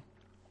Emporium.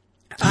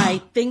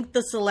 I think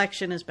the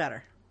selection is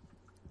better.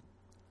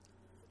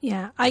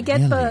 Yeah, I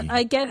get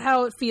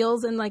how it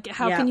feels, and like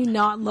how can you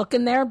not look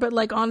in there? But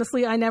like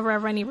honestly, I never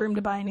have any room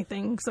to buy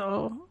anything.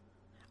 So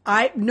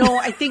I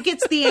think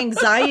it's the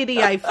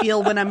anxiety I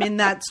feel when I'm in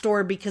that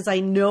store because I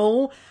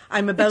know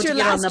I'm about to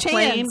get on the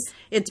plane.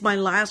 It's my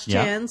last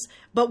chance.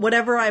 But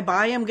whatever I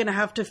buy, I'm going to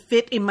have to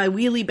fit in my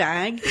wheelie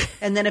bag.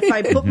 And then if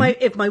I put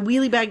if my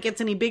wheelie bag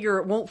gets any bigger,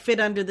 it won't fit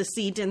under the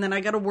seat. And then I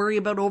got to worry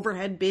about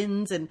overhead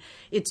bins, and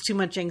it's too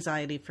much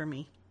anxiety for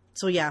me.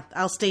 So yeah,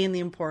 I'll stay in the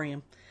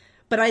Emporium.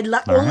 But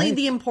only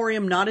the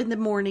Emporium, not in the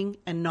morning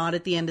and not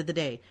at the end of the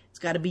day. It's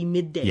got to be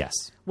midday. Yes.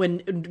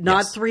 When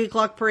not 3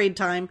 o'clock parade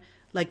time,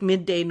 like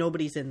midday,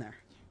 nobody's in there.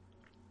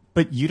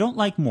 But you don't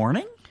like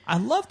morning? I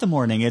love the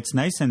morning. It's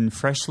nice and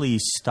freshly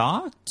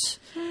stocked.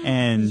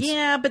 And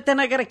yeah, but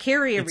then I got to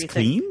carry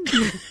everything.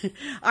 It's clean?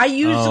 I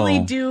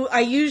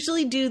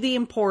usually do the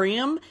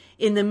Emporium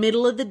in the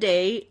middle of the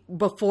day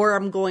before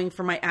I'm going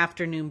for my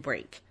afternoon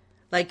break.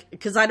 Like,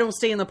 because I don't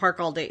stay in the park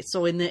all day.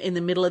 So in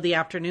the middle of the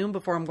afternoon,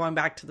 before I'm going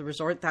back to the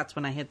resort, that's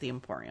when I hit the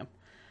Emporium.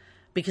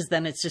 Because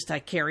then it's just, I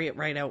carry it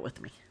right out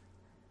with me.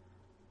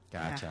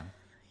 Gotcha.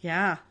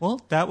 Yeah. Well,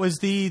 that was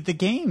the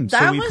game. That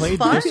so we was played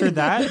fun. this or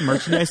that,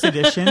 merchandise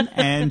edition,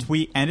 and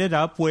we ended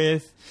up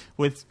with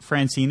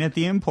Francine at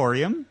the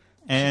Emporium,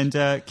 and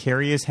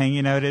Carrie is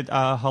hanging out at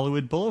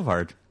Hollywood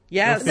Boulevard.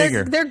 Yes.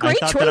 They're great I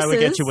thought choices. that I would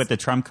get you with the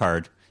trump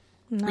card.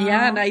 No.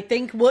 Yeah, and I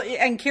think,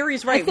 and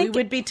Carrie's right. We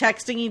would be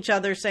texting each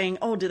other saying,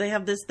 "Oh, do they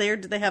have this there?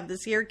 Do they have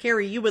this here?"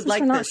 Carrie, you would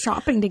like we're not this.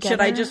 shopping together.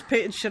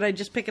 Should I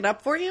just pick it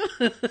up for you?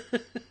 We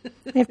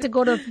have to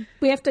go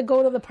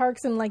to the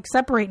parks and like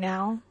separate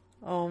now.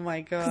 Oh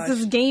my gosh!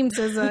 This game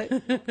says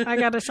I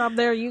got to shop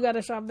there, you got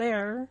to shop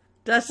there.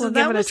 Dustin,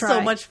 that was so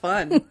much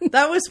fun.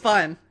 That was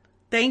fun.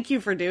 Thank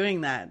you for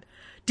doing that.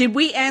 Did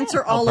we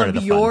answer all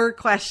of your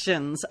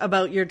questions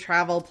about your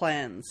travel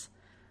plans?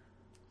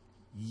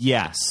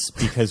 Yes,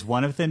 because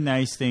one of the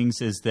nice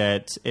things is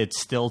that it's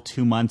still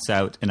 2 months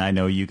out, and I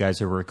know you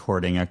guys are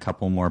recording a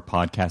couple more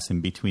podcasts in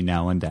between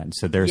now and then.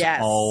 So there's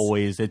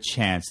always a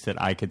chance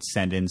that I could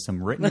send in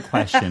some written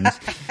questions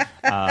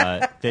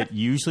that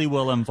usually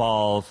will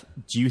involve,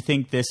 do you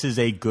think this is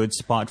a good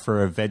spot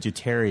for a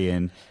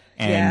vegetarian?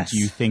 And do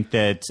you think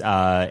that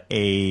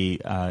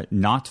a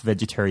not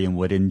vegetarian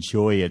would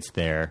enjoy it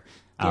there?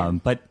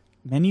 But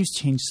menus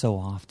change so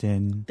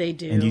often. They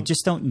do. And you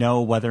just don't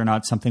know whether or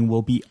not something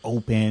will be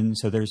open.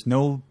 So there's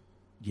don't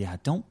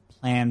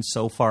plan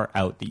so far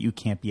out that you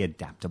can't be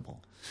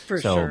adaptable.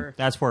 For sure.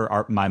 That's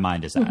where my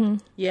mind is at. Mm-hmm.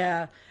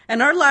 Yeah.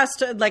 And our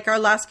last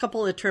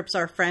couple of trips,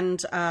 our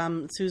friend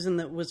Susan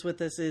that was with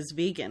us is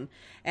vegan.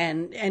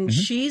 And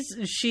she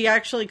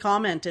actually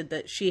commented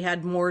that she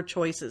had more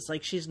choices.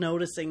 Like she's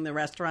noticing the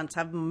restaurants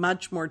have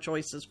much more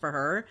choices for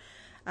her.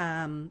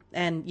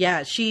 And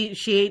yeah, she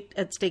ate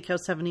at Steakhouse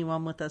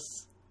 71 with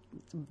us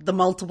the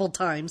multiple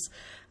times,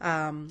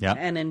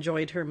 and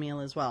enjoyed her meal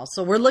as well.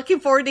 So we're looking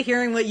forward to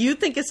hearing what you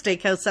think of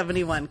Steakhouse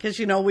 71, because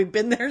we've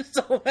been there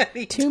so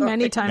many Too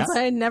many times.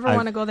 Yeah. I never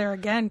want to go there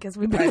again because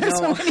we've been there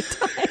so many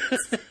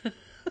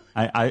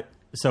times.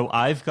 So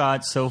I've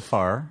got so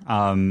far,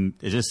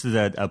 just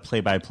as a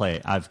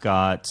play-by-play, I've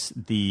got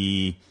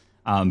the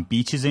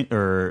beaches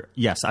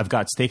I've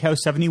got Steakhouse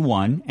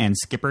 71 and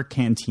Skipper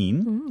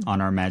Canteen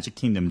on our Magic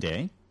Kingdom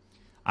day.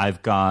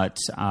 I've got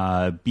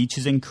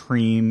Beaches and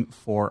Cream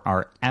for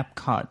our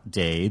Epcot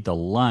day, the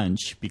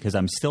lunch, because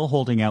I'm still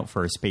holding out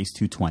for a Space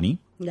 220.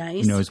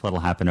 Nice. Who knows what'll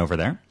happen over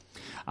there.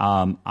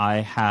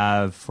 I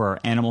have, for our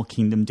Animal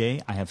Kingdom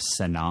day, I have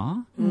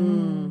Sanaa,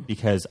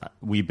 because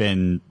we've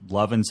been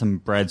loving some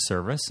bread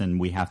service and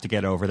we have to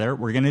get over there.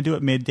 We're going to do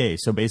it midday.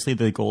 So basically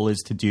the goal is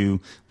to do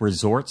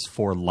resorts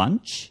for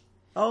lunch.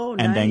 Oh,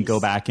 nice. And then go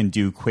back and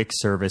do quick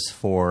service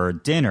for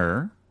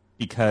dinner,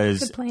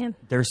 because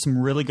there's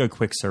some really good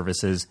quick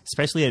services,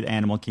 especially at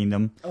Animal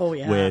Kingdom. Oh,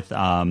 yeah. With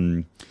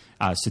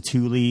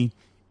Satuli,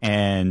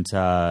 and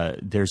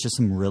there's just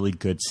some really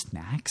good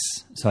snacks.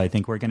 So I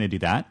think we're going to do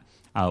that.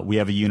 We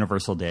have a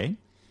Universal day.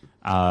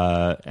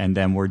 And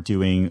then we're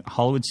doing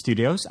Hollywood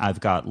Studios. I've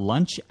got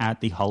lunch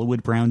at the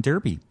Hollywood Brown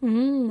Derby. I've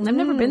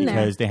never been there.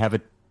 Because they have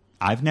it.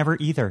 I've never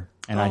either.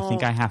 And I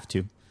think I have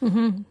to.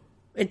 Mm-hmm.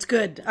 It's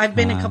good. I've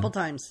been a couple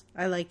times.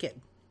 I like it.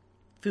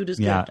 Food is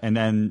good. Yeah, and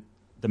then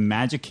the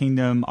Magic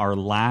Kingdom, our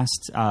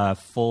last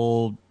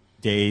full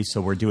day.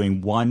 So we're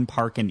doing one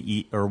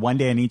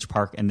day in each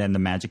park, and then the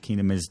Magic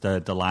Kingdom is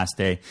the last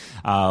day.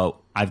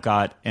 I've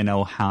got an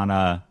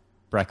Ohana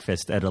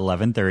breakfast at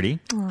 11:30.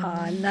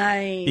 Ah,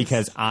 nice.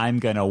 Because I'm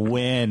going to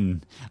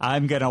win.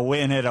 I'm going to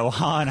win at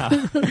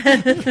Ohana.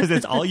 Because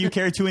it's all you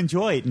care to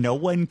enjoy. No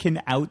one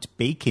can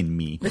out-bacon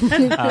me.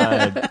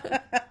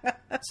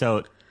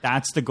 So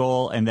that's the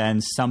goal. And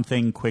then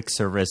something quick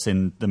service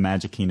in the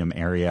Magic Kingdom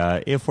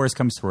area. If worse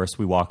comes to worse,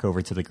 we walk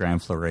over to the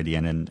Grand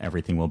Floridian and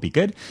everything will be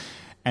good.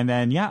 And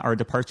then, yeah, our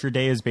departure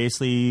day is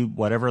basically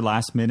whatever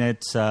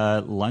last-minute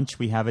lunch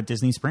we have at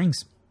Disney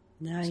Springs.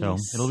 Nice. So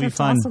it'll be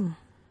fun. Awesome.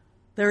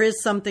 There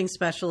is something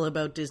special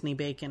about Disney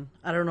bacon.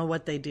 I don't know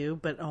what they do,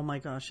 but oh my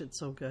gosh, it's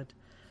so good.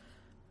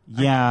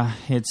 Yeah,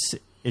 it's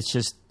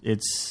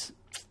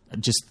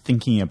just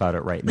thinking about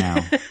it right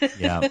now.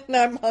 Yeah.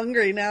 I'm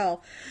hungry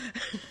now.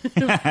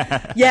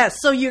 Yes,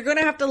 so you're going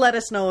to have to let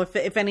us know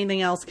if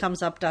anything else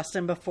comes up,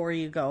 Dustin, before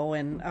you go.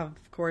 And of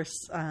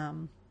course,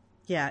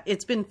 yeah,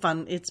 it's been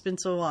fun. It's been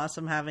so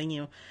awesome having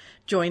you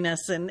join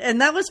us.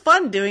 And that was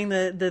fun doing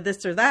the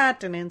this or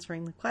that and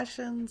answering the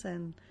questions,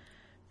 and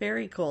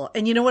very cool.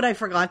 And you know what I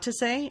forgot to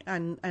say?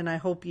 And I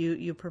hope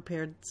you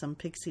prepared some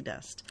pixie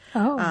dust.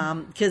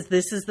 Oh. Because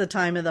this is the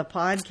time of the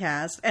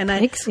podcast. And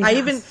Pixie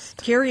I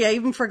dust. Carrie, I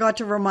even forgot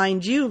to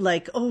remind you,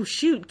 like, oh,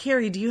 shoot,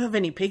 Carrie, do you have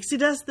any pixie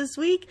dust this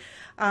week?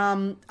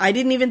 I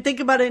didn't even think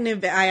about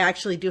it. I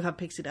actually do have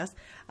pixie dust.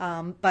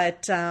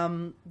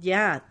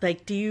 Yeah,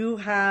 like, do you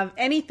have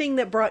anything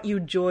that brought you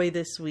joy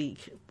this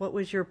week? What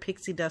was your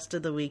pixie dust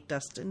of the week,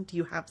 Dustin? Do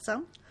you have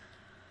some?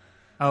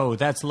 Oh,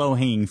 that's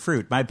low-hanging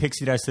fruit. My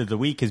Pixie Dust of the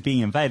Week is being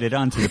invited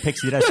onto the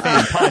Pixie Dust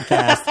Fan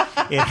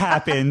Podcast. It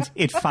happened.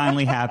 It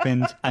finally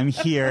happened. I'm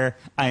here.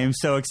 I am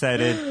so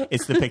excited.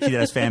 It's the Pixie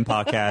Dust Fan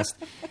Podcast.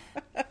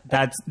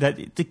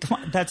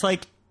 That's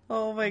like,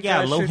 Oh my gosh, yeah,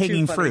 you're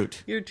low-hanging too funny.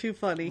 fruit. You're too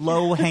funny.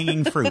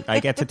 Low-hanging fruit. I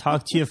get to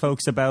talk to you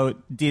folks about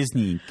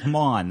Disney. Come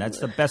on. That's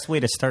the best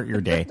way to start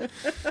your day.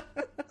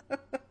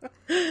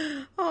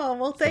 Oh,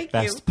 well, thank you.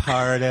 Best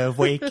part of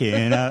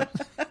waking up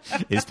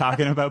is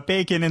talking about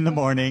bacon in the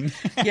morning.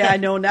 Yeah, I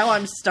know. Now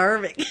I'm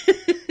starving.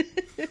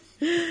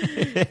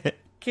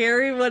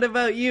 Carrie, what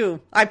about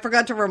you? I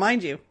forgot to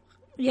remind you.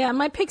 Yeah,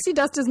 my pixie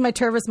dust is my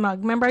Tervis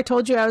mug. Remember I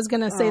told you I was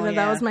going to say that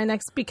yeah. was my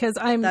next, because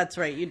That's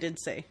right. You did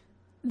say.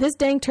 This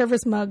dang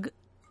Tervis mug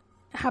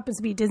happens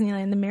to be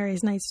Disneyland, the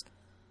Mary's Nice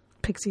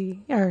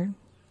pixie, or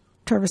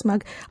Tervis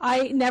mug.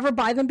 I never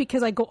buy them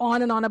because I go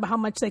on and on about how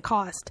much they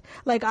cost.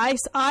 Like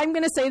I'm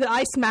going to say that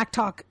I smack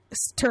talk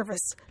Tervis.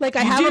 Like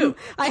I have them.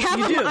 I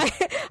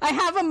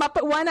have a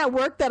Muppet one at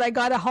work that I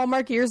got at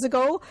Hallmark years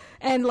ago,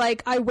 and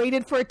like I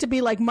waited for it to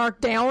be like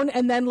marked down,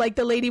 and then like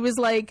the lady was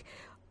like,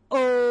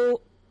 "Oh,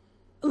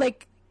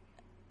 like."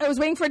 I was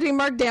waiting for it to be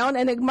marked down,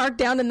 and it marked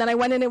down, and then I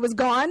went and it was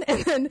gone.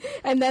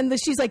 And then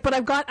she's like, "But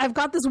I've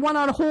got this one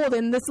on hold,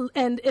 and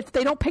if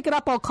they don't pick it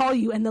up, I'll call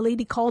you." And the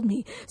lady called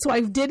me, so I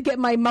did get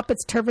my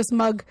Muppets Tervis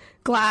mug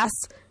glass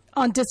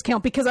on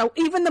discount, because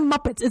even the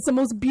Muppets, it's the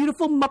most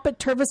beautiful Muppet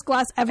Tervis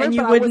glass ever. And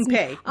you wouldn't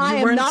pay. I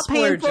am not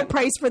paying full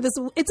price for this.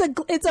 It's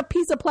a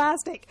piece of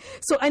plastic.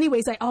 So,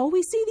 anyways, I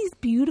always see these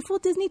beautiful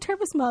Disney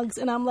Tervis mugs,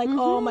 and I'm like,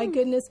 oh my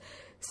goodness.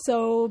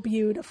 So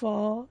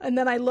beautiful. And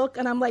then I look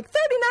and I'm like,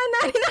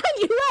 $39.99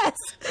 US.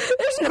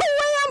 There's no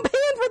way I'm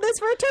paying for this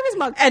for a Tervis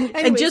mug.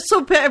 And just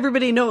so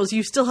everybody knows,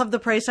 you still have the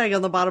price tag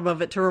on the bottom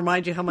of it to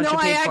remind you how much you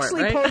paid for it,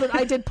 right? Pulled it.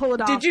 I did pull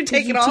it off. Did you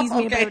take it off? Teased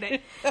me about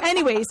it.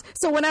 Anyways,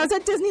 so when I was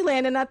at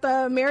Disneyland and at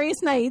the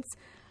Merriest Nights,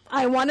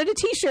 I wanted a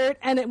T-shirt,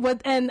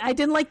 and I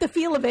didn't like the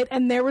feel of it.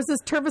 And there was this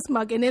Tervis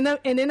mug, and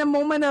in a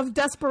moment of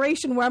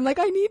desperation where I'm like,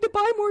 I need to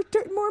buy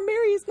more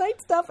Merriest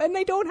Night stuff, and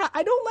I don't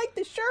like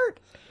the shirt.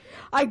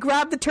 I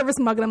grabbed the Tervis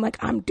mug and I'm like,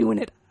 I'm doing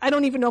it. I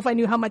don't even know if I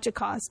knew how much it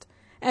cost.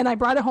 And I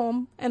brought it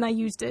home and I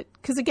used it.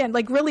 Because again,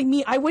 like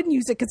really I wouldn't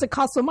use it because it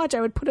cost so much.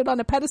 I would put it on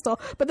a pedestal.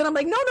 But then I'm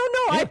like, no.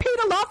 Yeah. I paid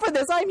a lot for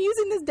this. I'm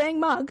using this dang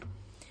mug.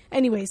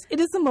 Anyways,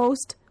 it is the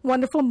most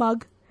wonderful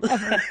mug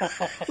ever.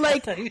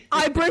 Like when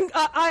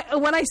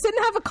I sit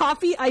and have a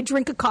coffee, I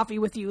drink a coffee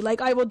with you. Like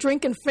I will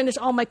drink and finish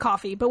all my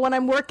coffee. But when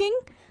I'm working,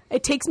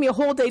 it takes me a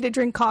whole day to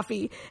drink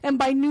coffee. And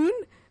by noon,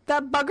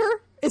 that bugger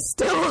is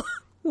still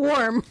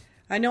warm.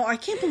 I know. I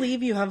can't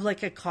believe you have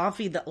like a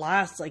coffee that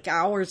lasts like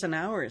hours and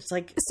hours.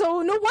 Like,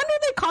 so no wonder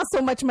they cost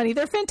so much money.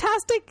 They're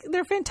fantastic.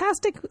 They're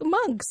fantastic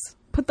mugs.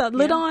 Put the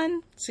lid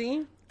on.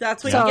 See,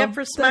 that's what you get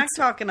for smack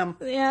talking them.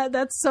 Yeah,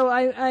 that's so.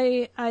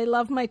 I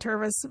love my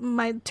Tervis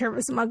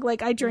mug.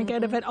 Like I drink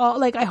out of it all.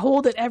 Like I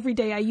hold it every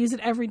day. I use it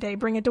every day.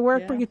 Bring it to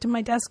work. Bring it to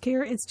my desk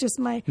here. It's just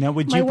my now.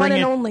 Would my you bring one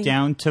and it only.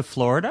 Down to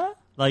Florida?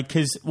 Like,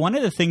 because one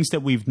of the things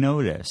that we've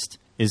noticed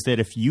is that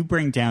if you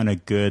bring down a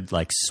good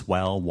like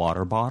swell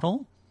water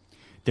bottle,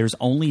 there's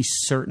only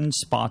certain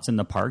spots in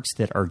the parks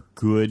that are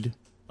good,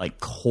 like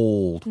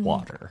cold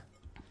water.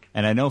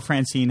 And I know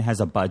Francine has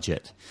a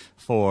budget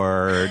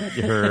for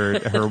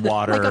her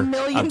water like $1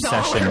 million.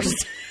 obsession.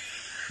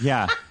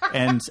 Yeah.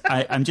 And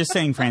I'm just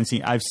saying,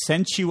 Francine, I've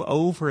sent you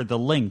over the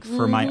link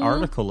for my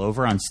article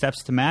over on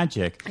Steps to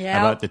Magic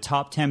about the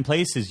top 10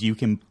 places you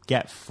can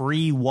get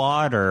free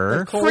water.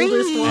 The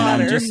coldest water.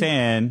 And I'm just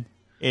saying,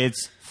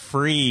 it's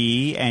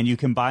free and you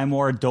can buy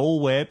more Dole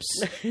Whips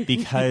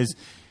because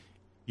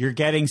you're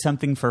getting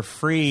something for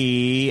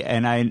free.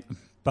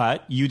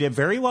 But you did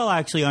very well,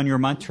 actually, on your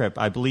month trip.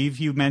 I believe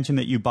you mentioned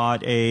that you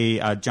bought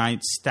a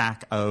giant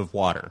stack of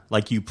water.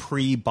 Like, you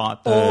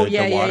pre-bought the water.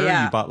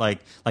 Yeah. You bought, like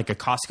a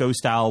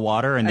Costco-style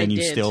water, and then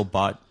you still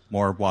bought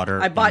more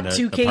water. I bought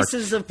 2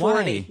 cases of 40.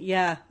 Why?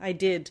 Yeah, I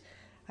did.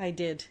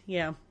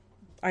 Yeah,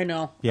 I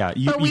know. Yeah,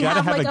 you But we got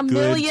to have have like a good...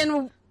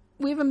 million.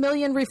 We have a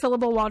million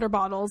refillable water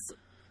bottles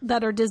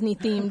that are Disney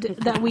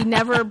themed that we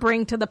never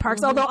bring to the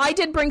parks. Although I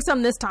did bring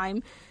some this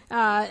time,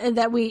 and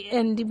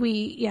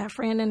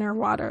Fran and her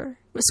water.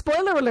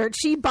 Spoiler alert: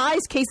 she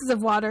buys cases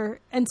of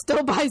water and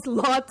still buys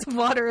lots of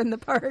water in the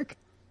park.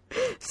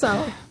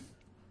 So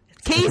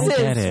cases. I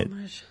get it.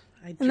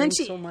 I drink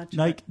so much.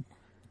 Like,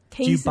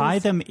 Cases. do you buy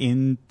them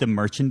in the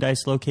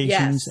merchandise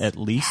locations at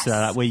least? So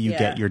that way you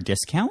get your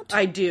discount?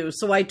 I do.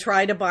 So I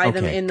try to buy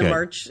them in the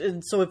merch.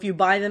 So if you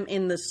buy them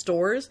in the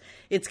stores,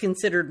 it's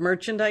considered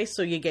merchandise.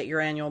 So you get your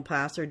annual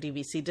pass or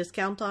DVC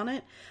discount on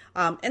it.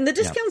 And the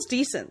discount's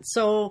decent.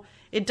 So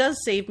it does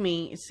save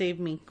me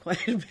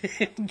quite a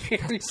bit.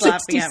 Gary's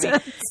laughing at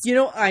me. You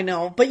know, I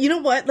know. But you know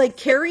what? Like,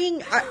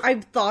 carrying,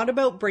 I've thought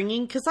about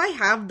bringing, because I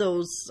have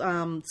those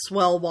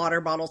Swell water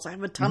bottles. I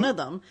have a ton of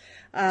them.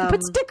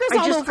 Put stickers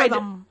all over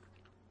them.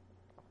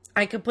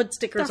 I could put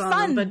stickers on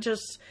them, but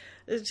just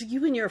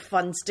you and your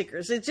fun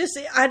stickers. It's just,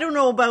 I don't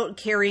know about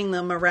carrying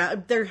them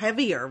around. They're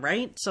heavier,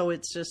 right? So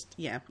it's just,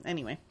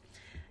 anyway.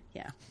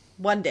 Yeah.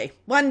 One day.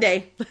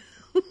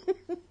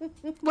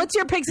 What's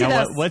your pixie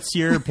dust? What's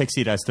your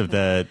pixie dust of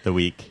the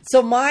week?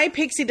 So my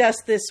pixie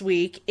dust this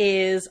week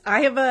is,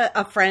 I have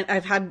a friend,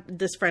 I've had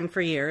this friend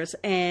for years,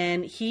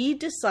 and he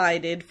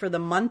decided for the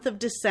month of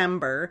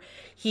December,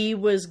 he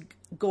was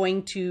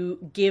going to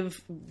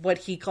give what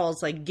he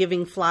calls like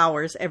giving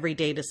flowers every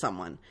day to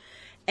someone.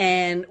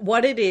 And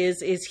what it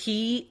is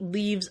he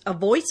leaves a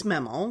voice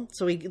memo.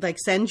 So he like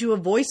sends you a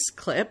voice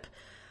clip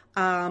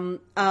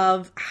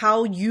of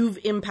how you've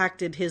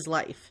impacted his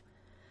life.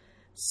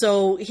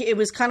 So it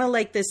was kind of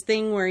like this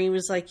thing where he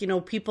was like, you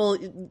know, people,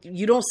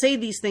 you don't say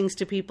these things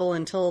to people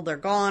until they're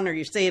gone, or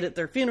you say it at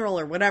their funeral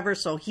or whatever.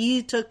 So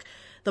he took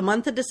the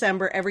month of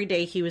December, every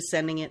day he was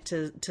sending it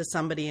to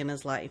somebody in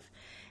his life.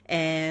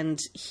 And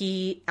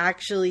he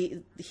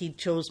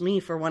chose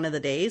me for one of the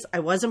days. I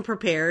wasn't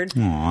prepared.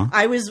 Aww.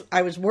 I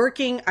was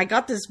working. I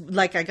got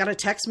a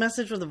text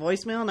message with a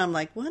voicemail, and I'm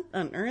like, what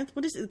on earth?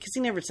 What is it? Because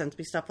he never sends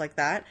me stuff like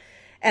that.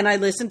 And I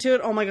listened to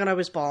it. Oh my God, I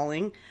was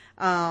bawling.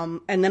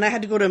 And then I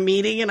had to go to a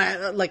meeting, and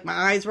my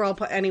eyes were all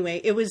anyway,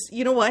 it was,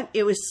 you know what?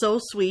 It was so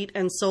sweet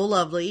and so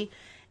lovely.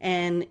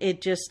 And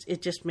it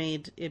just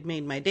made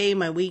my day,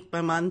 my week,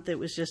 my month. It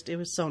was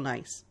so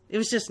nice. It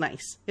was just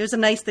nice. It was a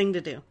nice thing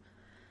to do.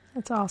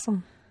 That's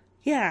awesome.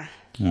 Yeah.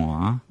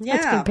 Aww. Yeah.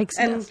 That's good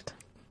pixie dust.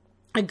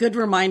 A good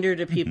reminder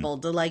to people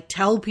to like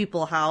tell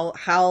people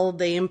how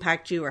they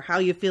impact you or how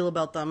you feel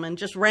about them, and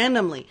just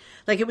randomly.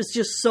 Like, it was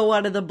just so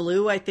out of the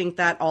blue. I think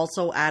that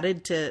also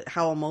added to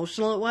how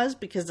emotional it was,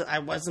 because I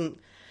wasn't,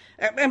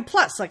 and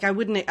plus, like, I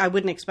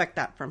wouldn't expect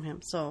that from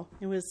him. So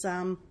it was,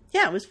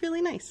 it was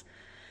really nice.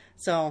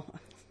 So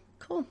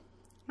cool.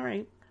 All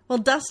right. Well,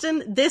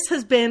 Dustin, this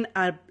has been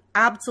an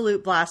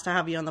absolute blast to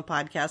have you on the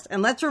podcast.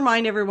 And let's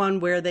remind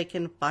everyone where they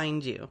can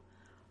find you.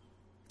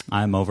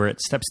 I'm over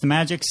at Steps to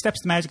Magic,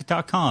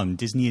 stepstomagic.com,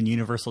 Disney and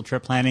Universal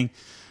trip planning.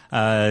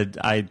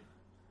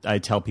 I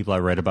tell people I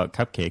write about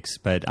cupcakes,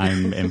 but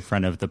I'm in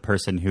front of the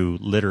person who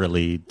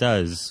literally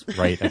does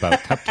write about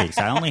cupcakes.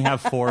 I only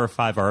have 4 or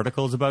 5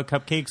 articles about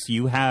cupcakes.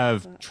 You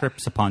have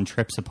trips upon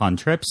trips upon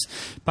trips.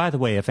 By the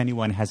way, if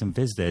anyone hasn't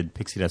visited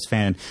Pixie Dust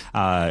Fan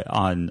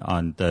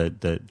on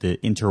the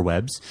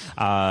interwebs,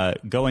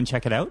 go and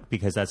check it out,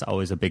 because that's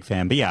always a big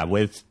fan. But yeah,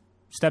 with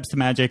Steps to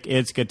Magic,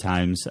 it's good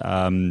times.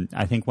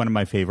 I think one of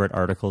my favorite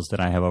articles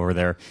that I have over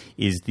there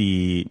is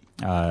the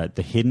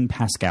Hidden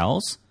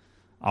Pascals.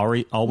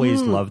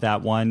 Always love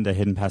that one, the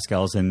Hidden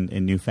Pascals in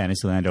New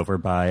Fantasyland over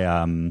by,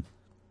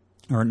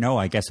 or no,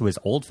 I guess it was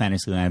Old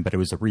Fantasyland, but it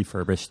was a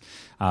refurbished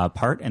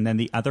part. And then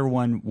the other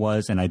one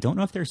was, and I don't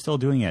know if they're still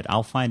doing it.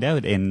 I'll find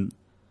out in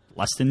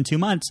less than 2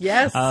 months.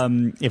 Yes.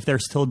 If they're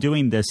still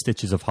doing the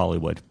Stitches of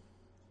Hollywood.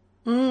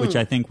 Which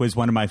I think was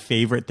one of my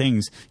favorite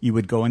things. You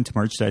would go into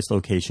merchandise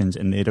locations,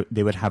 and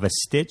they would have a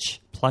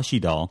Stitch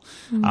plushie doll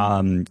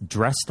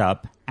dressed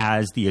up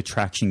as the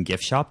attraction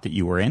gift shop that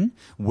you were in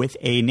with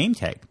a name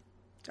tag.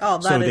 Oh,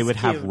 that so is they would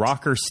cute. have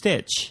Rocker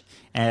Stitch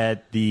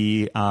at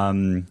the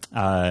Rock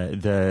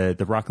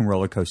and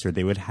Roller Coaster.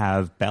 They would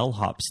have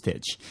Bellhop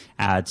Stitch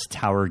at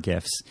Tower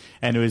Gifts,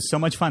 and it was so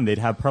much fun. They'd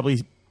have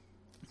probably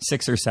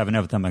 6 or 7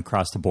 of them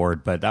across the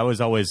board, but that was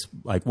always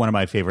like one of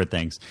my favorite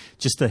things,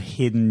 just the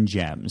hidden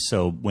gems.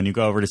 So when you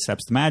go over to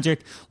Steps to Magic,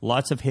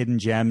 lots of hidden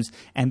gems.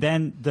 And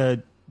then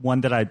the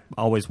one that I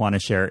always want to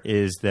share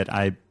is that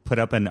I put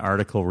up an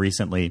article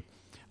recently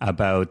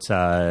about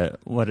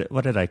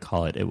what did I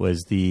call it? It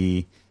was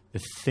the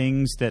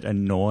things that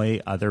annoy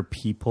other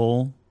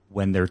people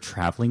when they're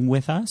traveling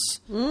with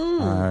us.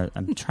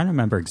 I'm trying to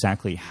remember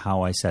exactly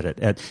how I said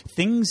it.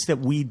 Things that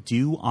we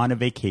do on a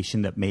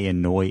vacation that may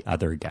annoy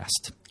other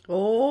guests.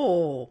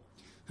 Oh.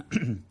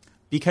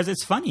 because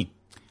it's funny.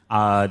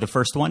 The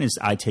first one is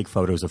I take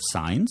photos of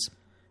signs.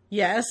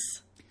 Yes.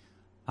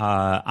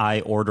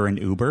 I order an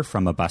Uber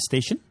from a bus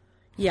station.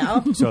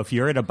 Yeah. So if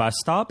you're at a bus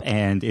stop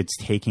and it's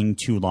taking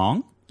too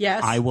long,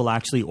 yes, I will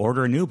actually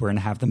order an Uber and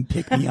have them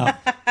pick me up.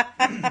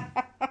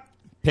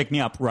 Pick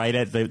me up right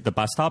at the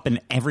bus stop, and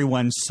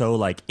everyone's so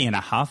like in a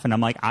huff, and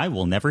I'm like, I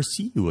will never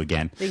see you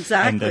again.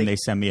 Exactly. And then they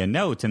send me a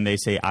note and they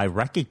say, I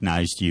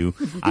recognized you.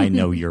 I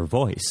know your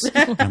voice.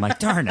 And I'm like,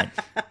 darn it.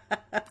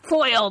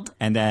 Foiled.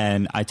 And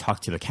then I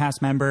talk to the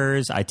cast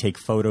members. I take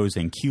photos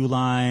in queue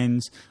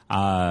lines.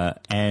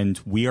 And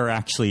we are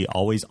actually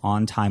always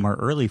on time or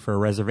early for a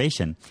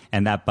reservation.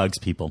 And that bugs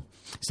people.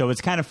 So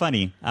it's kind of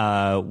funny.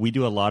 We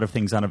do a lot of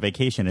things on a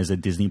vacation as a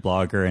Disney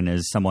blogger and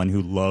as someone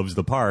who loves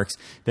the parks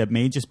that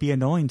may just be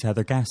annoying to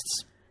other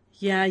guests.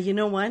 Yeah, you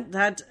know what?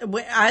 That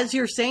as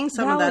you're saying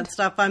some of that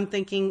stuff, I'm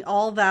thinking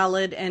all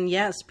valid. And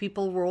yes,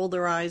 people roll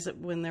their eyes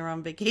when they're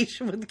on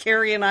vacation with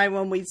Carrie and I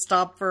when we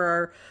stop for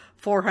our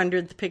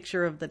 400th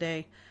picture of the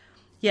day.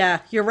 Yeah,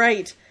 you're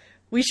right.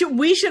 We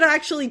should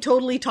actually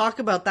totally talk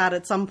about that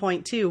at some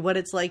point too. What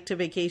it's like to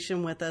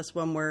vacation with us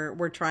when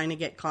we're trying to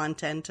get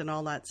content and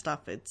all that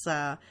stuff.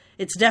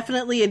 It's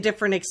definitely a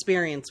different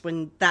experience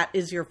when that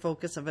is your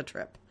focus of a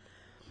trip.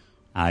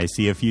 I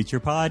see a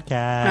future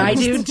podcast. I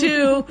do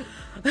too.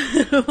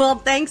 Well,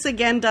 thanks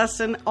again,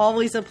 Dustin.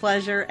 Always a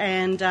pleasure.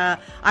 And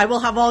I will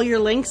have all your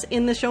links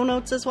in the show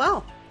notes as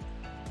well.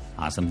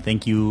 Awesome.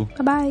 Thank you.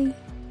 Bye-bye.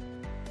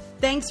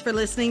 Thanks for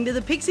listening to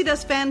the Pixie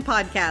Dust Fan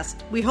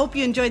Podcast. We hope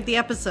you enjoyed the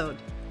episode.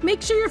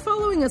 Make sure you're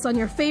following us on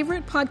your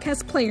favorite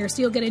podcast player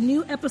so you'll get a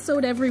new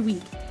episode every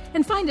week.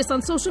 And find us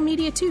on social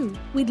media too.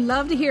 We'd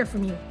love to hear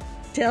from you.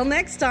 Till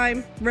next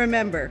time,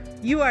 remember,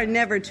 you are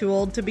never too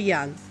old to be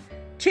young.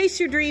 Chase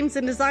your dreams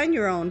and design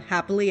your own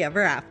happily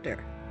ever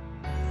after.